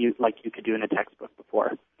 Nothing you could do in a textbook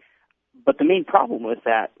before. But the main problem was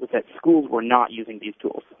that schools were not using these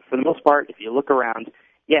tools. For the most part, if you look around,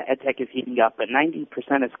 EdTech is heating up, but 90%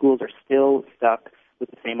 of schools are still stuck with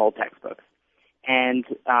the same old textbooks. And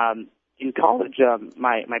in college,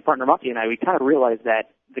 my partner Mati and I, we kind of realized that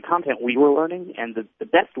the content we were learning and the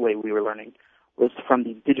best way we were learning was from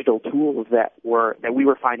the digital tools that we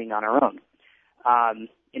were finding on our own.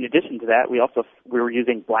 In addition to that, we were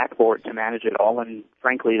using Blackboard to manage it all, and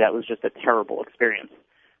frankly, that was just a terrible experience.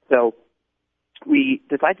 So we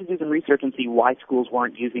decided to do some research and see why schools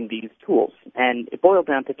weren't using these tools, and it boiled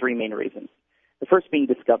down to three main reasons. The first being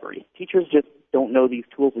discovery. Teachers just don't know these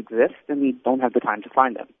tools exist and don't have the time to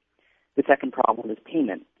find them. The second problem is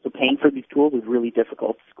payment. So paying for these tools is really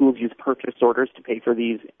difficult. Schools use purchase orders to pay for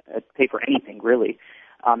anything, really,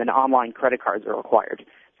 and online credit cards are required.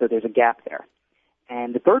 So there's a gap there.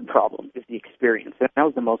 And the third problem is the experience, and that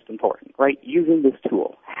was the most important, right? Using this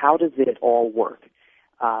tool, how does it all work?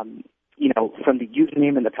 From the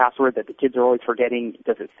username and the password that the kids are always forgetting,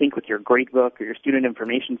 does it sync with your gradebook or your student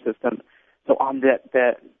information system? So on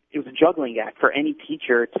it was a juggling act for any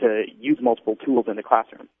teacher to use multiple tools in the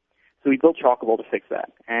classroom. So we built Chalkable to fix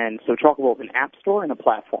that. And so Chalkable is an app store and a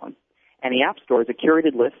platform. And the app store is a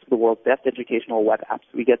curated list of the world's best educational web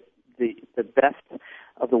apps. We get the best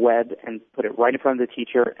of the web and put it right in front of the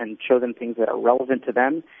teacher and show them things that are relevant to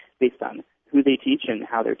them based on who they teach and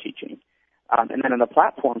how they're teaching. And then on the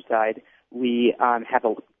platform side, we have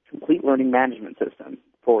a complete learning management system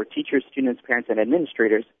for teachers, students, parents, and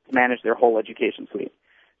administrators to manage their whole education suite.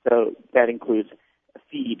 So that includes a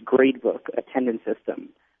feed, gradebook, attendance system,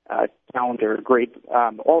 calendar, grade,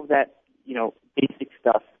 all of that, basic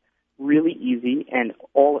stuff, really easy and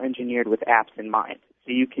all engineered with apps in mind.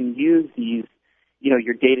 So you can use these,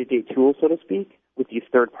 your day-to-day tools, so to speak, with these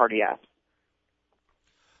third-party apps.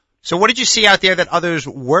 So what did you see out there that others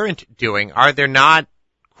weren't doing? Are there not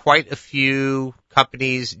quite a few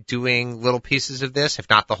companies doing little pieces of this, if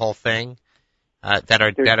not the whole thing, that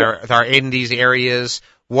are in these areas?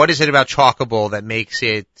 What is it about Chalkable that makes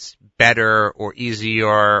it better or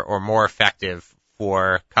easier or more effective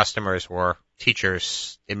for customers or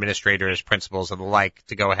teachers, administrators, principals, and the like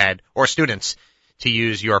to go ahead, or students, to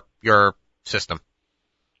use your system?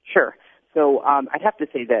 Sure. So I'd have to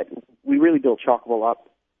say that we really built Chalkable up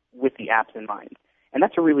with the apps in mind. And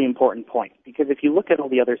that's a really important point, because if you look at all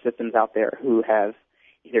the other systems out there who have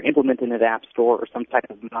either implemented an app store or some type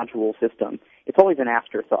of module system, it's always an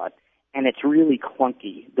afterthought. And it's really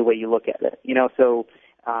clunky the way you look at it. So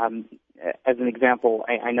as an example,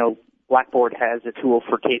 I know Blackboard has a tool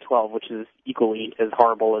for K-12, which is equally as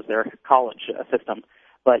horrible as their college system.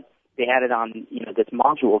 But they added on, this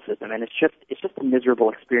module system, and it's just a miserable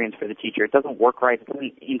experience for the teacher. It doesn't work right. It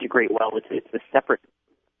doesn't integrate well. It's a separate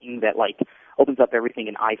thing that opens up everything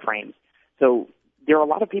in iframes. So there are a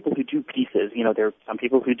lot of people who do pieces. There are some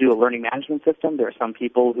people who do a learning management system. There are some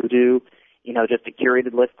people who do, just a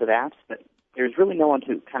curated list of apps. But there's really no one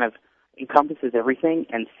who kind of encompasses everything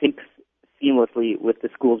and syncs seamlessly with the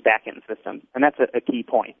school's back-end system. And that's a key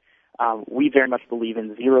point. We very much believe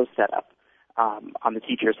in zero setup on the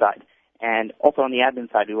teacher side. And also on the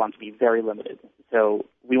admin side, we want to be very limited. So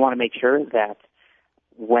we want to make sure that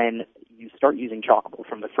when you start using Chalkable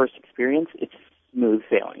from the first experience, it's smooth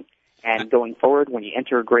sailing. And going forward, when you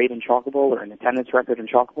enter a grade in Chalkable or an attendance record in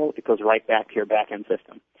Chalkable, it goes right back to your back-end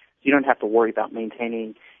system. So you don't have to worry about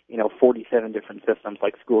maintaining, 47 different systems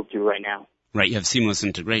like schools do right now. Right, you have seamless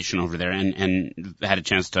integration over there, and had a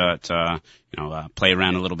chance to play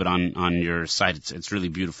around a little bit on your site. It's really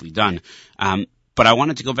beautifully done. But I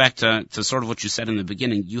wanted to go back to sort of what you said in the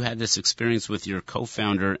beginning. You had this experience with your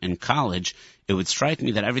co-founder in college. It would strike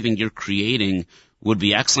me that everything you're creating would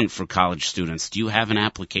be excellent for college students. Do you have an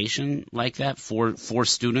application like that for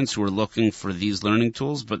students who are looking for these learning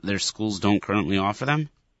tools, but their schools don't currently offer them?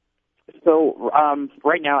 So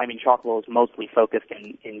right now, Chalkable is mostly focused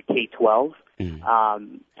in K-12,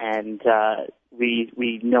 and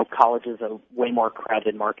we know college is a way more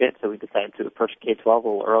crowded market, so we decided to approach K-12 a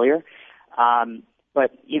little earlier.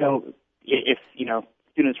 But if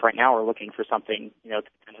students right now are looking for something to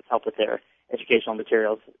kind of help with their educational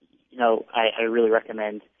materials, I really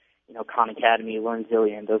recommend Khan Academy, Learn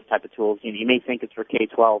Zillion, those type of tools. You may think it's for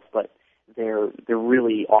K-12, but they're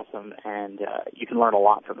really awesome, and you can learn a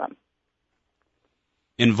lot from them.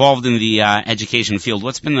 Involved in the education field,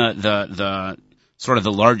 what's been the sort of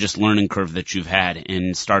the largest learning curve that you've had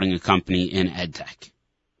in starting a company in EdTech?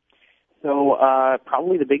 So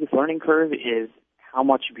probably the biggest learning curve is how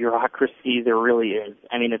much bureaucracy there really is.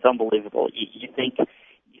 It's unbelievable. You think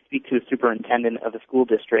you speak to a superintendent of a school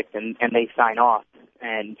district and they sign off,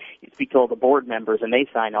 and you speak to all the board members and they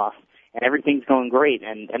sign off, and everything's going great,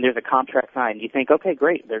 and there's a contract signed. You think, okay,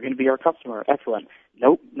 great, they're going to be our customer, excellent.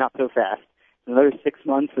 Nope, not so fast. Another 6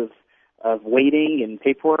 months of waiting and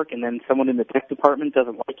paperwork, and then someone in the tech department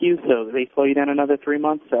doesn't like you, so they slow you down another 3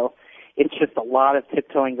 months. So it's just a lot of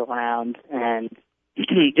tiptoeing around, and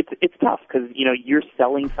it's tough because you're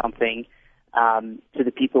selling something to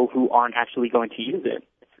the people who aren't actually going to use it.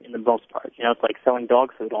 In the most part, it's like selling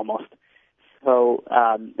dog food almost. So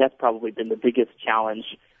that's probably been the biggest challenge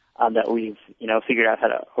that we've figured out how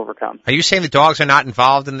to overcome. Are you saying the dogs are not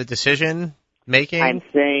involved in the decision making? I'm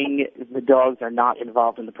saying the dogs are not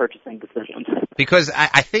involved in the purchasing decisions. Because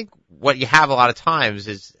I think what you have a lot of times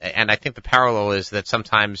is, and I think the parallel is that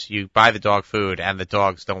sometimes you buy the dog food and the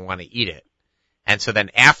dogs don't want to eat it. And so then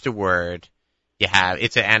afterward you have,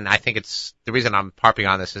 and I think it's, the reason I'm harping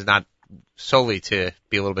on this is not solely to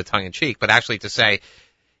be a little bit tongue in cheek, but actually to say,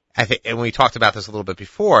 I think, and we talked about this a little bit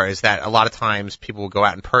before, is that a lot of times people will go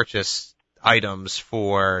out and purchase items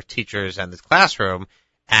for teachers and the classroom,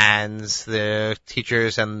 and the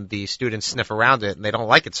teachers and the students sniff around it and they don't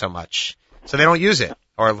like it so much. So they don't use it,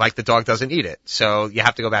 or like the dog doesn't eat it. So you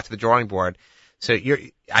have to go back to the drawing board. So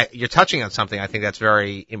you're touching on something I think that's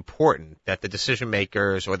very important, that the decision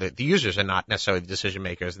makers or the users are not necessarily the decision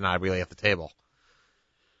makers, they're not really at the table.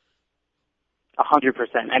 100%.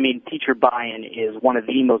 Teacher buy-in is one of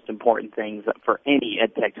the most important things for any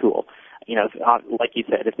EdTech tool. Like you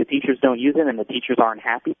said, if the teachers don't use it and the teachers aren't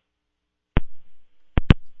happy,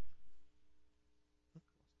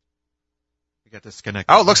 got disconnected.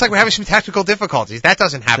 Oh, it looks like we're having some technical difficulties. That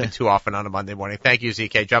doesn't happen too often on a Monday morning. Thank you,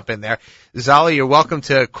 ZK. Jump in there. Zoli, you're welcome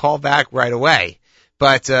to call back right away.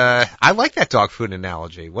 But I like that dog food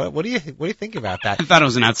analogy. What do you think about that? I thought it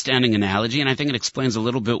was an outstanding analogy, and I think it explains a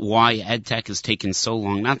little bit why EdTech has taken so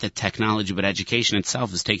long. Not that technology, but education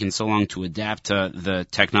itself has taken so long to adapt to the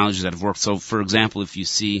technologies that have worked. So, for example, if you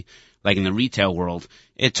see, like in the retail world,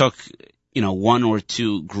 it took one or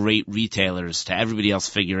two great retailers to everybody else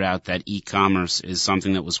figure out that e-commerce is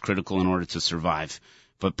something that was critical in order to survive.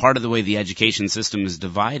 But part of the way the education system is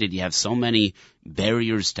divided, you have so many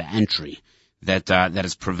barriers to entry that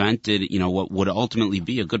has prevented, what would ultimately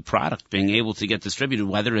be a good product being able to get distributed,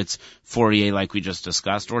 whether it's Fourier like we just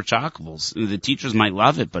discussed or Chalkables. The teachers might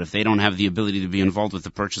love it, but if they don't have the ability to be involved with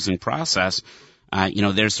the purchasing process,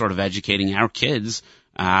 they're sort of educating our kids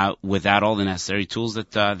without all the necessary tools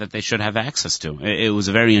that they should have access to. It was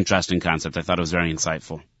a very interesting concept. I thought it was very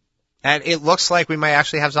insightful. And it looks like we might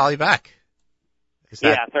actually have Zoli back.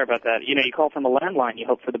 Yeah, sorry about that. You call from a landline, you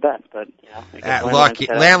hope for the best, but look,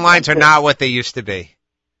 landlines are not what they used to be.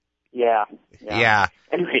 Yeah.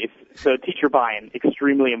 Anyways, so teacher buy-in,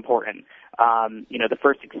 extremely important. The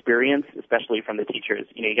first experience, especially from the teachers,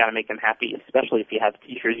 you got to make them happy, especially if you have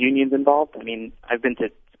teachers' unions involved. I mean, I've been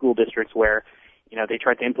to school districts where, they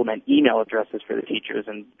tried to implement email addresses for the teachers,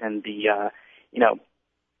 and they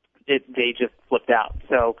just flipped out.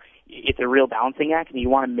 So it's a real balancing act, and you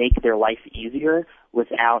want to make their life easier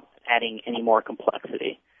without adding any more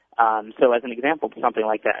complexity. So as an example, something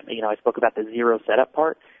like that, I spoke about the zero setup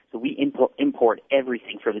part. So we import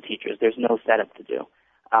everything for the teachers. There's no setup to do.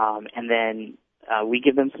 And then we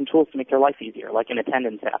give them some tools to make their life easier, like an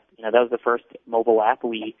attendance app. That was the first mobile app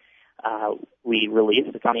we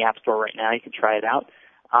released. It's on the App Store right now. You can try it out.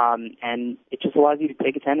 And it just allows you to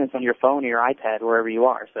take attendance on your phone or your iPad, wherever you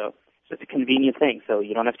are. So it's just a convenient thing, so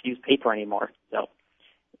you don't have to use paper anymore. So,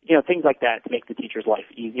 things like that to make the teacher's life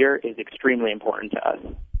easier is extremely important to us.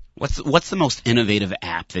 What's the most innovative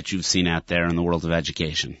app that you've seen out there in the world of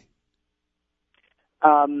education?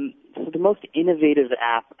 So the most innovative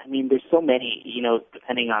app, there's so many,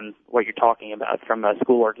 depending on what you're talking about, from a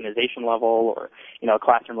school organization level or, a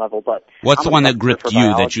classroom level. But what's the one that gripped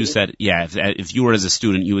you that you said, if you were as a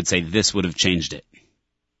student, you would say this would have changed it?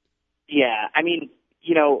 Yeah,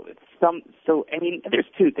 there's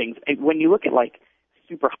two things. When you look at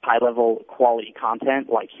super high level quality content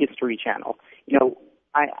like History Channel,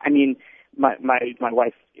 my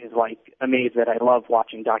wife is amazed that I love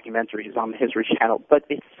watching documentaries on the History Channel, but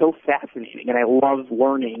it's so fascinating, and I love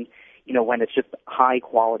learning, when it's just high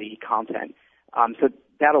quality content. So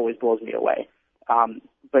that always blows me away.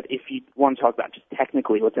 But if you want to talk about just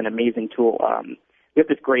technically what's an amazing tool, we have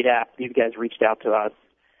this great app. These guys reached out to us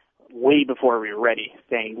way before we were ready,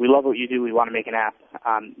 saying, we love what you do, we want to make an app,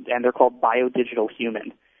 and they're called Biodigital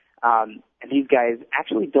Human. And these guys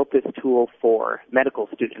actually built this tool for medical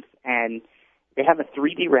students, and they have a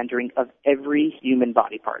 3D rendering of every human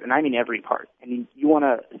body part, and I mean every part. And you want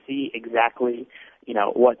to see exactly,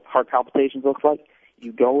 what heart palpitations looks like.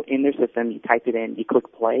 You go in their system, you type it in, you click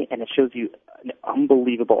play, and it shows you an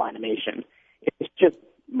unbelievable animation. It's just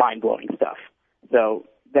mind-blowing stuff. So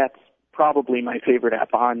that's probably my favorite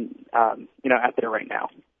app on, out there right now.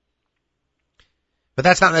 But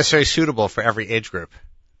that's not necessarily suitable for every age group.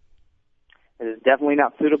 It is definitely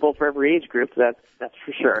not suitable for every age group. That's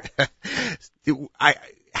for sure.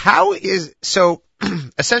 So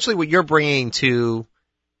essentially what you're bringing to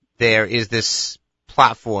there is this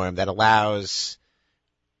platform that allows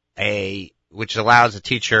a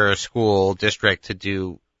teacher, school, district to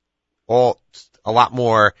do a lot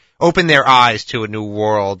more, open their eyes to a new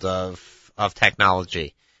world of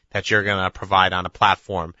technology that you're going to provide on a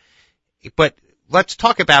platform. But let's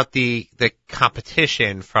talk about the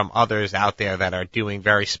competition from others out there that are doing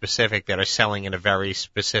very specific, that are selling in a very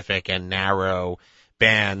specific and narrow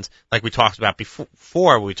band. Like we talked about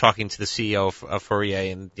before, we were talking to the CEO of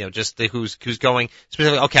Fourier, and who's going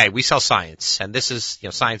specifically. Okay, we sell science, and this is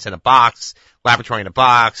science in a box, laboratory in a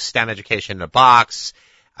box, STEM education in a box.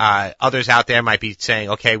 Others out there might be saying,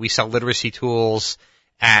 okay, we sell literacy tools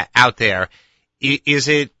out there.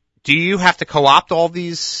 Do you have to co-opt all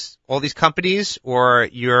these companies, or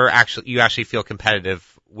you actually feel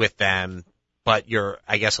competitive with them, but you're,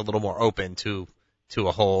 I guess, a little more open to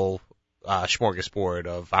a whole smorgasbord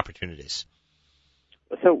of opportunities?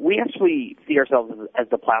 So we actually see ourselves as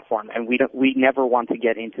the platform, and we never want to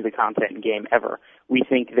get into the content game ever. We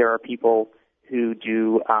think there are people who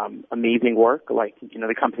do amazing work, like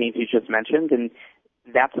the companies you just mentioned, and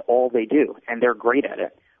that's all they do, and they're great at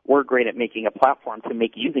it. We're great at making a platform to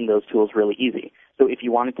make using those tools really easy. So if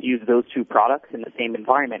you wanted to use those two products in the same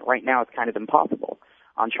environment, right now it's kind of impossible.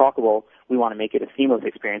 On Chalkable, we want to make it a seamless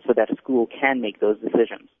experience so that a school can make those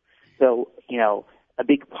decisions. So, a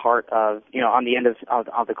big part of, on the end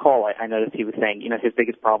of the call, I noticed he was saying, his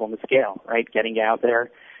biggest problem is scale, right? Getting out there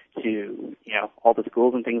to, all the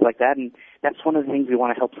schools and things like that. And that's one of the things we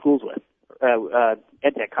want to help schools with,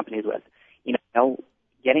 ed tech companies with.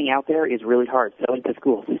 Getting out there is really hard. Selling to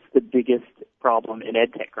schools is the biggest problem in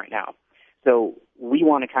ed tech right now. So we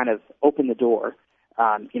want to kind of open the door,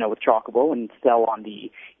 with Chalkable and sell on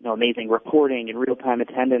the, amazing reporting and real-time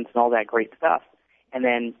attendance and all that great stuff. And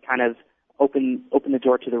then kind of open the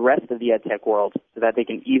door to the rest of the ed tech world so that they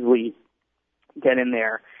can easily get in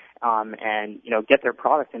there and get their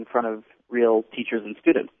product in front of real teachers and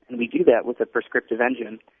students. And we do that with a prescriptive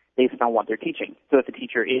engine based on what they're teaching. So if a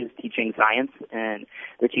teacher is teaching science and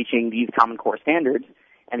they're teaching these Common Core standards,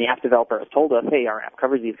 and the app developer has told us, hey, our app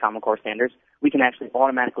covers these Common Core standards, we can actually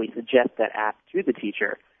automatically suggest that app to the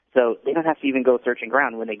teacher. So they don't have to even go searching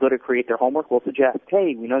around. When they go to create their homework, we'll suggest,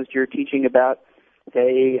 hey, we noticed you're teaching about,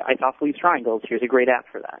 say, isosceles triangles. Here's a great app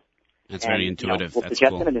for that. That's very intuitive. We'll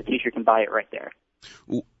suggest it, and the teacher can buy it right there.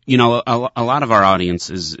 A lot of our audience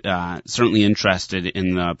is certainly interested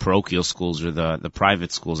in the parochial schools or the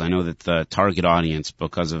private schools. I know that the target audience,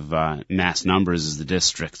 because of mass numbers, is the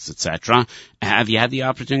districts, etc. Have you had the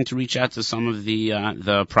opportunity to reach out to some of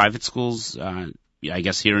the private schools, I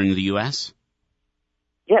guess, here in the U.S.?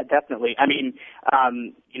 Yeah, definitely. I mean,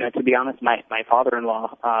 to be honest, my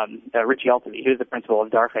father-in-law, Richie Altovey, he was the principal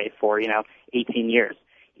of Darfay for, 18 years.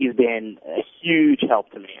 He's been a huge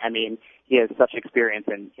help to me. I mean, he has such experience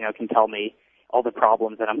and, can tell me all the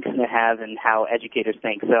problems that I'm going to have and how educators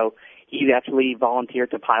think. So he's actually volunteered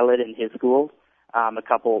to pilot in his school a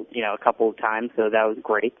couple of times, so that was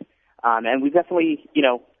great. And we definitely,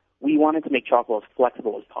 we wanted to make Chocolate as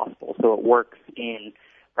flexible as possible so it works in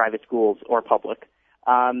private schools or public.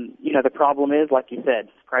 The problem is, like you said,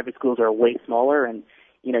 private schools are way smaller and,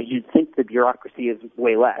 you'd think the bureaucracy is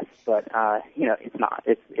way less, but, it's not.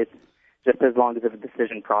 It's just as long as of a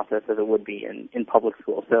decision process as it would be in public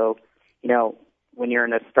school. So, when you're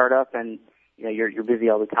in a startup and, you're busy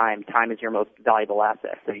all the time is your most valuable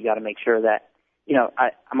asset. So you got to make sure that,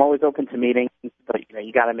 I'm always open to meetings, but,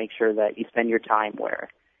 you got to make sure that you spend your time where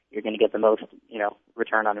you're going to get the most,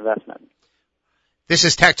 return on investment. This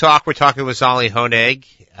is Tech Talk. We're talking with Zoli Honig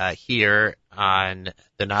here on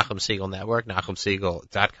the Nachum Segal Network,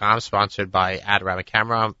 NachumSegal.com, sponsored by Rabbi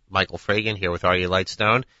Camera. Michael Fragan here with Aryeh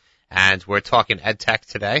Lightstone. And we're talking EdTech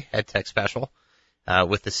today, EdTech special,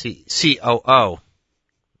 with the COO.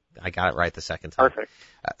 I got it right the second time. Perfect.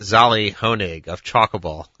 Zoli Honig of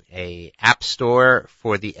Chocobo, a app store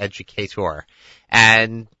for the educator.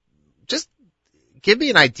 And just give me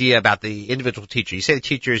an idea about the individual teacher. You say the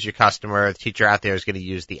teacher is your customer. The teacher out there is going to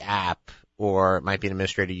use the app, or it might be an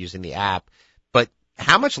administrator using the app. But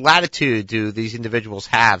how much latitude do these individuals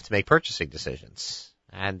have to make purchasing decisions?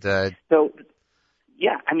 And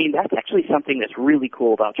yeah, I mean, that's actually something that's really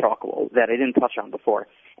cool about Chocobo that I didn't touch on before,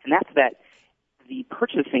 and that's that the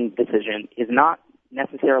purchasing decision is not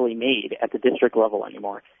necessarily made at the district level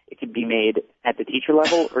anymore. It could be made at the teacher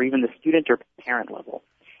level or even the student or parent level.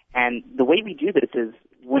 And the way we do this is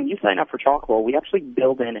when you sign up for Chocobo, we actually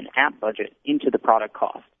build in an app budget into the product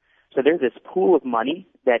cost. So there's this pool of money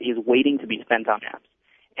that is waiting to be spent on apps.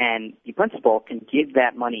 And the principal can give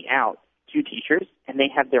that money out to teachers, and they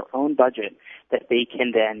have their own budget that they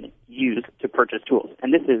can then use to purchase tools.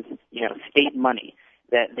 And this is, state money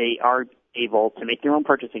that they are able to make their own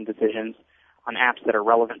purchasing decisions on apps that are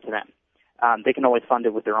relevant to them. They can always fund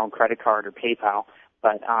it with their own credit card or PayPal,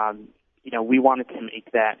 but we wanted to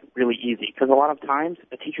make that really easy because a lot of times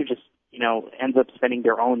a teacher just, ends up spending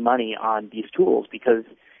their own money on these tools because,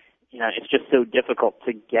 it's just so difficult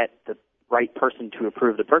to get the right person to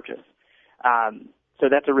approve the purchase. So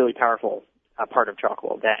that's a really powerful part of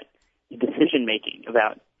Chocobo, that the decision-making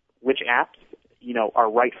about which apps, are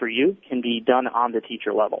right for you can be done on the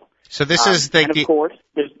teacher level. So this is and of course,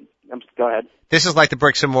 go ahead. This is like the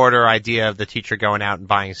bricks and mortar idea of the teacher going out and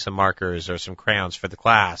buying some markers or some crayons for the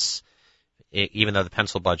class, even though the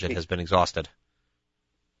pencil budget has been exhausted.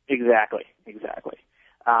 Exactly.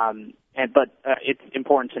 But it's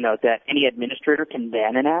important to note that any administrator can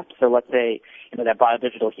ban an app. So let's say, that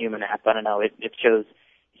biodigital human app, I don't know, it shows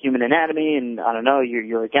human anatomy and I don't know,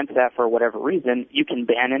 you're against that for whatever reason, you can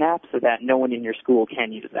ban an app so that no one in your school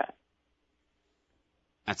can use that.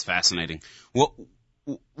 That's fascinating. Well,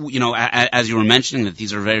 as you were mentioning that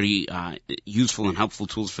these are very useful and helpful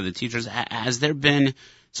tools for the teachers, has there been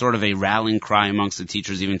sort of a rallying cry amongst the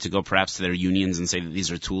teachers even to go perhaps to their unions and say that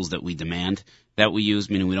these are tools that we demand that we use,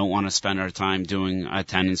 meaning we don't want to spend our time doing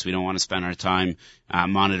attendance, we don't want to spend our time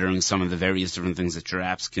monitoring some of the various different things that your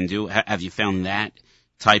apps can do? Have you found that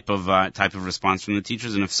type of response from the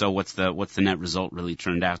teachers, and if so, what's the net result really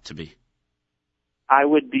turned out to be? I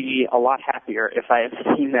would be a lot happier if I had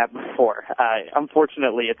seen that before.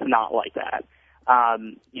 Unfortunately, it's not like that.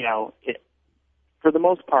 For the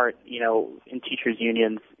most part, in teachers'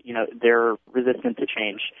 unions, they're resistant to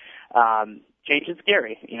change. Change is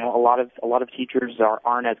scary. A lot of teachers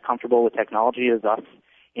aren't as comfortable with technology as us,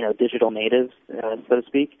 digital natives, so to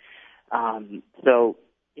speak. So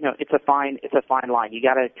it's a fine line. You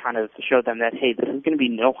got to kind of show them that, hey, this is going to be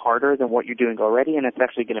no harder than what you're doing already, and it's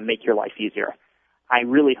actually going to make your life easier. I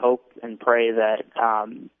really hope and pray that,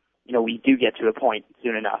 we do get to a point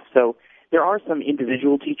soon enough. So there are some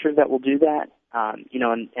individual teachers that will do that,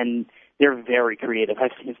 and they're very creative.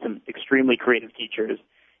 I've seen some extremely creative teachers,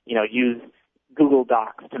 use Google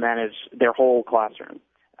Docs to manage their whole classroom.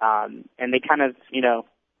 And they kind of,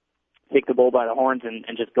 take the bull by the horns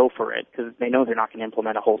and just go for it because they know they're not going to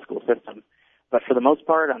implement a whole school system. But for the most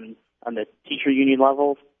part, on the teacher union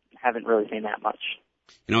level, haven't really seen that much.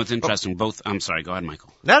 It's interesting. I'm sorry. Go ahead,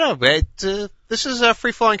 Michael. No. This is a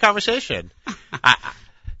free-flowing conversation.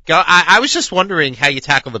 I was just wondering how you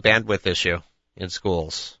tackle the bandwidth issue in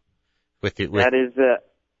schools. That is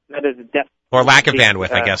definitely or lack of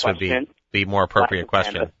bandwidth, I guess, question. would be the more appropriate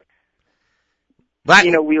question.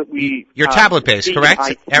 You're tablet-based,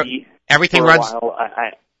 correct? Everything runs.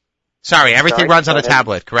 Everything runs on a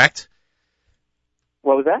tablet, correct?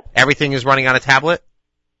 What was that? Everything is running on a tablet?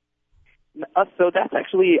 So that's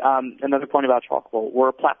actually another point about Chalkable.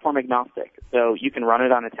 We're platform agnostic, so you can run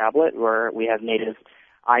it on a tablet where we have native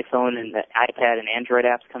iPhone and iPad and Android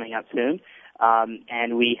apps coming out soon.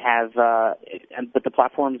 And we have, but the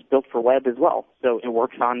platform is built for web as well. So it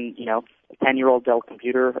works on, a 10-year-old Dell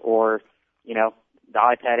computer or, the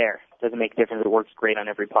iPad Air. It doesn't make a difference. It works great on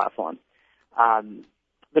every platform.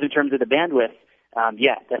 But in terms of the bandwidth,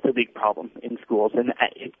 that's a big problem in schools. And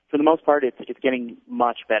for the most part, it's getting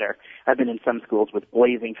much better. I've been in some schools with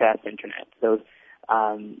blazing fast internet. So,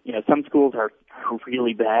 some schools are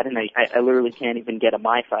really bad, and I literally can't even get a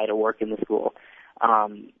MiFi to work in the school.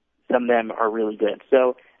 Some of them are really good.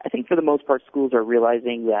 So I think for the most part, schools are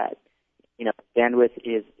realizing that, bandwidth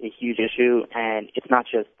is a huge issue, and it's not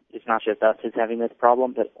just us who's having this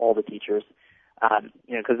problem, but all the teachers,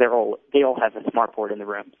 because they all have a smart board in the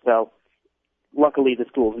room. So luckily the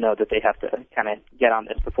schools know that they have to kind of get on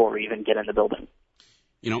this before we even get in the building.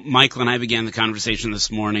 Michael and I began the conversation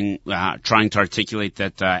this morning trying to articulate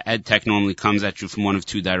that ed tech normally comes at you from one of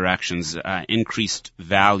two directions, increased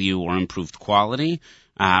value or improved quality,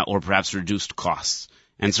 or perhaps reduced costs.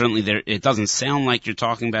 And certainly it doesn't sound like you're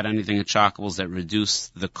talking about anything at Chalkables that reduce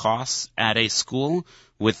the costs at a school.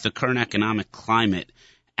 With the current economic climate,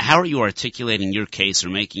 how are you articulating your case or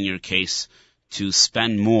making your case to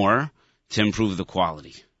spend more to improve the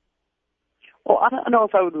quality? Well, I don't know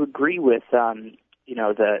if I would agree with,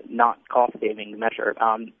 the not cost-saving measure,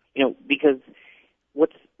 because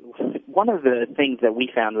one of the things that we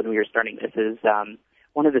found when we were starting this is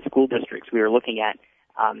one of the school districts we were looking at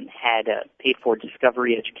had paid for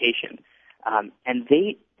discovery education, and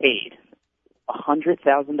they paid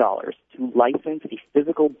 $100,000 to license a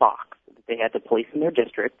physical box that they had to place in their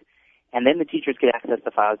district, and then the teachers could access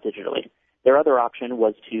the files digitally. Their other option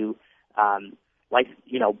was to,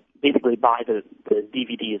 basically buy the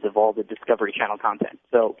DVDs of all the Discovery Channel content.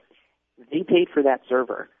 So they paid for that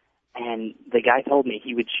server, and the guy told me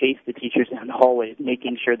he would chase the teachers down the hallways,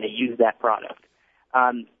 making sure they used that product.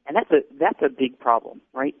 And that's a big problem,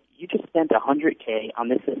 right? You just spent $100K on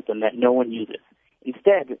this system that no one uses.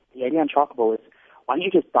 Instead, the idea on Chalkable is, why don't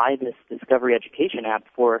you just buy this Discovery Education app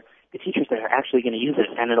for the teachers that are actually going to use it,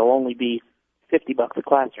 and it'll only be $50 a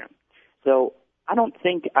classroom. So I don't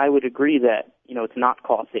think I would agree that, it's not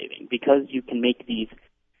cost saving, because you can make these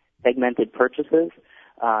segmented purchases,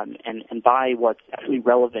 and buy what's actually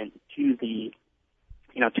relevant to the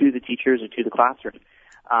teachers or to the classroom.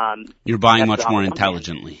 You're buying much more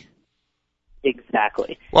intelligently.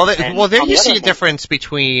 Exactly. Well, there you see a difference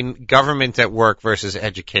between government at work versus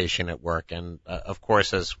education at work. And, of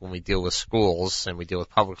course, as when we deal with schools and we deal with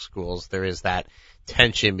public schools, there is that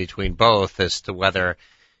tension between both as to whether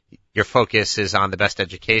your focus is on the best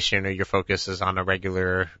education or your focus is on a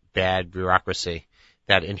regular bad bureaucracy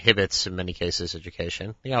that inhibits, in many cases,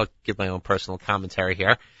 education. I'll give my own personal commentary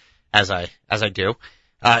here, as I do.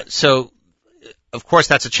 So, of course,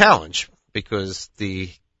 that's a challenge, because the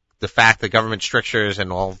fact that government strictures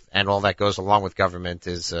and all that goes along with government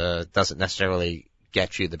is doesn't necessarily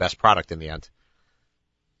get you the best product in the end.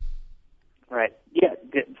 Right. Yeah,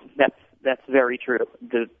 that's very true.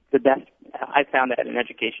 The best, I found that in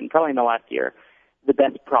education, probably in the last year, the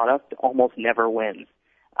best product almost never wins.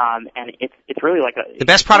 And it's really like the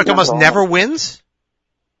best product almost never wins?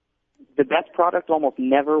 The best product almost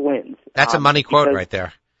never wins. That's a money quote right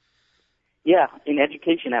there. Yeah, in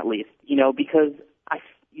education at least. Because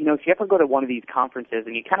if you ever go to one of these conferences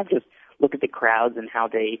and you kind of just look at the crowds and how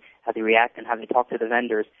they react and how they talk to the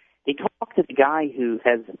vendors, they talk to the guy who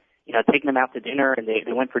has, taken them out to dinner, and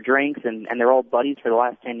they went for drinks, and they're all buddies for the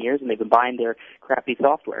last 10 years, and they've been buying their crappy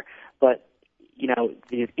software. But,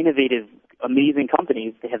 these innovative amazing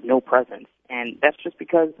companies, they have no presence. And that's just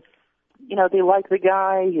because, they like the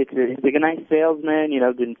guy, he's a nice salesman,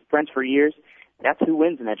 been friends for years. That's who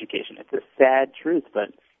wins in education. It's a sad truth, but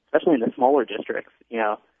especially in the smaller districts,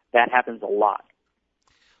 that happens a lot.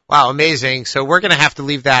 Wow, amazing. So we're going to have to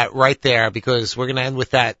leave that right there because we're going to end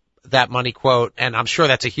with that money quote, and I'm sure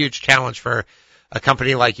that's a huge challenge for a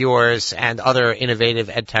company like yours and other innovative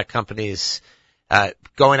ed tech companies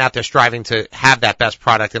going out there striving to have that best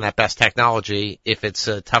product and that best technology if it's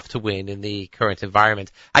tough to win in the current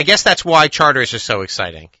environment. I guess that's why charters are so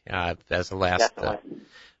exciting as the last.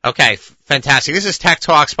 Okay, fantastic. This is Tech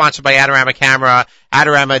Talk, sponsored by Adorama Camera,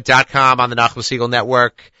 Adorama.com on the Nachum Segal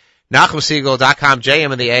Network, NachumSegal.com,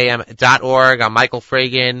 JM and the AM.org. I'm Michael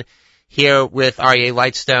Fragan here with Aryeh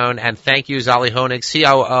Lightstone, and thank you, Zoli Honig,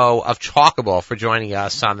 COO of Chalkable, for joining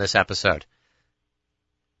us on this episode.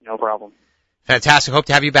 No problem. Fantastic. Hope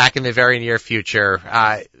to have you back in the very near future.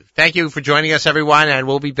 Thank you for joining us, everyone, and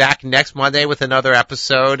we'll be back next Monday with another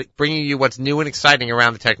episode, bringing you what's new and exciting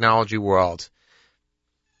around the technology world.